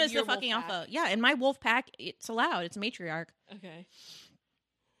Sona In is the your fucking wolf pack. alpha. Yeah, in my wolf pack, it's allowed. It's matriarch. Okay.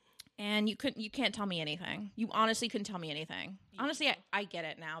 And you can't tell me anything. You honestly couldn't tell me anything. Honestly, I get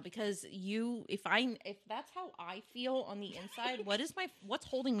it now because if that's how I feel on the inside, what's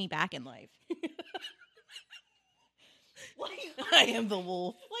holding me back in life? I am the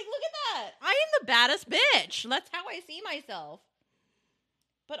wolf. Like, look at that. I am the baddest bitch. That's how I see myself.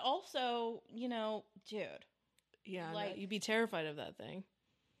 But also, you know, dude. Yeah, Like- no, you'd be terrified of that thing.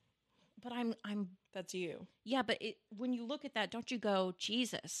 But I'm That's you. yeah, but when you look at that, don't you go,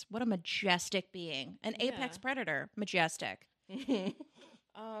 Jesus, what a majestic being. An apex predator. Majestic. And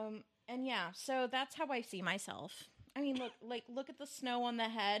yeah, so that's how I see myself. I mean, look at the snow on the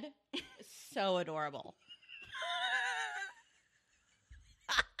head. It's so adorable.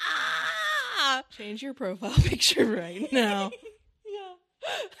 Change your profile picture right now.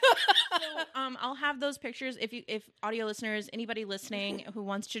 So, I'll have those pictures if audio listeners, anybody listening who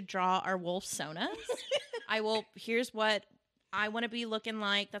wants to draw our wolf sonas, I will. Here's what I want to be looking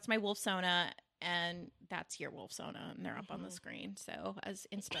like. That's my wolf sona, and that's your wolf sona, and they're up on the screen. So as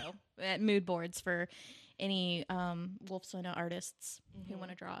inspo at mood boards for any wolf sona artists who want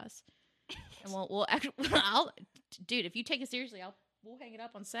to draw us, and we'll actually, dude, if you take it seriously, we'll hang it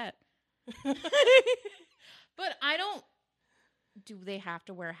up on set. But I don't. Do they have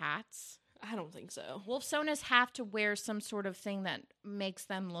to wear hats? I don't think so. Wolf sonas have to wear some sort of thing that makes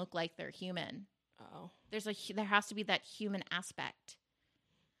them look like they're human. Oh. There has to be that human aspect.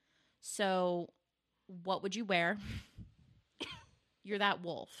 So, what would you wear? You're that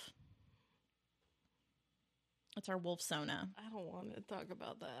wolf. It's our wolf sona. I don't want to talk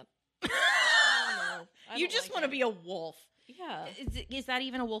about that. I You don't just like want to it. be a wolf. Yeah. Is that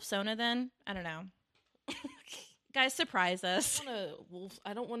even a wolf sona then? I don't know. Guys, surprise us.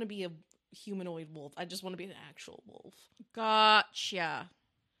 I don't want to be a humanoid wolf. I just want to be an actual wolf. Gotcha.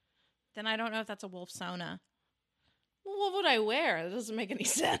 Then I don't know if that's a wolf sona. Well, what would I wear? That doesn't make any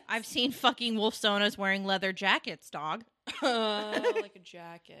sense. I've seen fucking wolf sonas wearing leather jackets, dog. Like a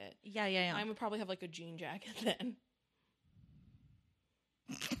jacket. Yeah. I would probably have like a jean jacket then.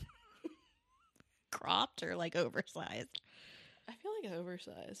 Cropped or like oversized? I feel like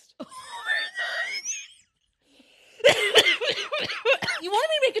oversized. You wanted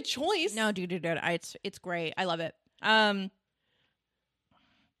me to make a choice. No, dude. It's great. I love it.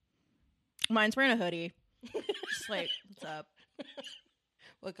 Mine's wearing a hoodie. Just like, what's up?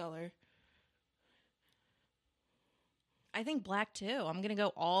 What color? I think black too. I'm gonna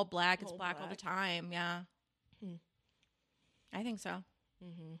go all black. It's All black all the black? time. Yeah. I think so.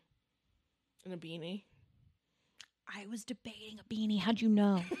 Mm-hmm. And a beanie. I was debating a beanie. How'd you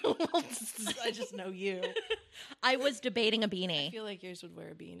know? I just know you. I was debating a I beanie. feel like yours would wear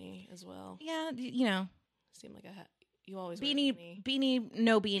a beanie as well. Yeah, you know, Seem like you always beanie, wear a beanie. beanie,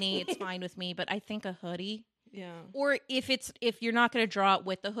 no beanie. It's fine with me. But I think a hoodie, Yeah. or if you're not gonna draw it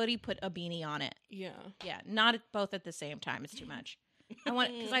with the hoodie, put a beanie on it. Yeah. Yeah, not both at the same time. It's too much. I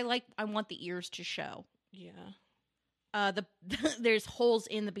want because I want the ears to show. Yeah. There's holes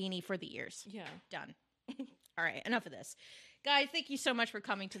in the beanie for the ears. Yeah. Done. All right, enough of this. Guys, thank you so much for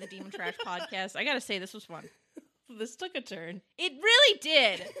coming to the Demon Trash podcast. I gotta say, this was fun. This took a turn. It really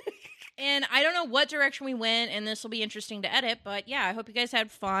did. And I don't know what direction we went, and this will be interesting to edit, but yeah, I hope you guys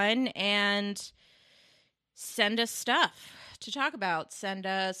had fun, and send us stuff to talk about. Send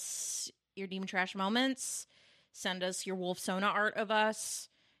us your Demon Trash moments. Send us your Wolf Sona art of us.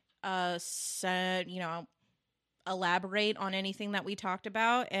 Elaborate on anything that we talked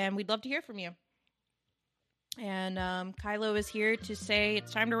about, and we'd love to hear from you. And Kylo is here to say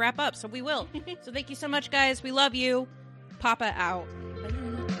it's time to wrap up, so we will. So thank you so much, guys. We love you. Papa out.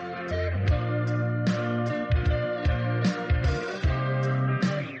 Bye.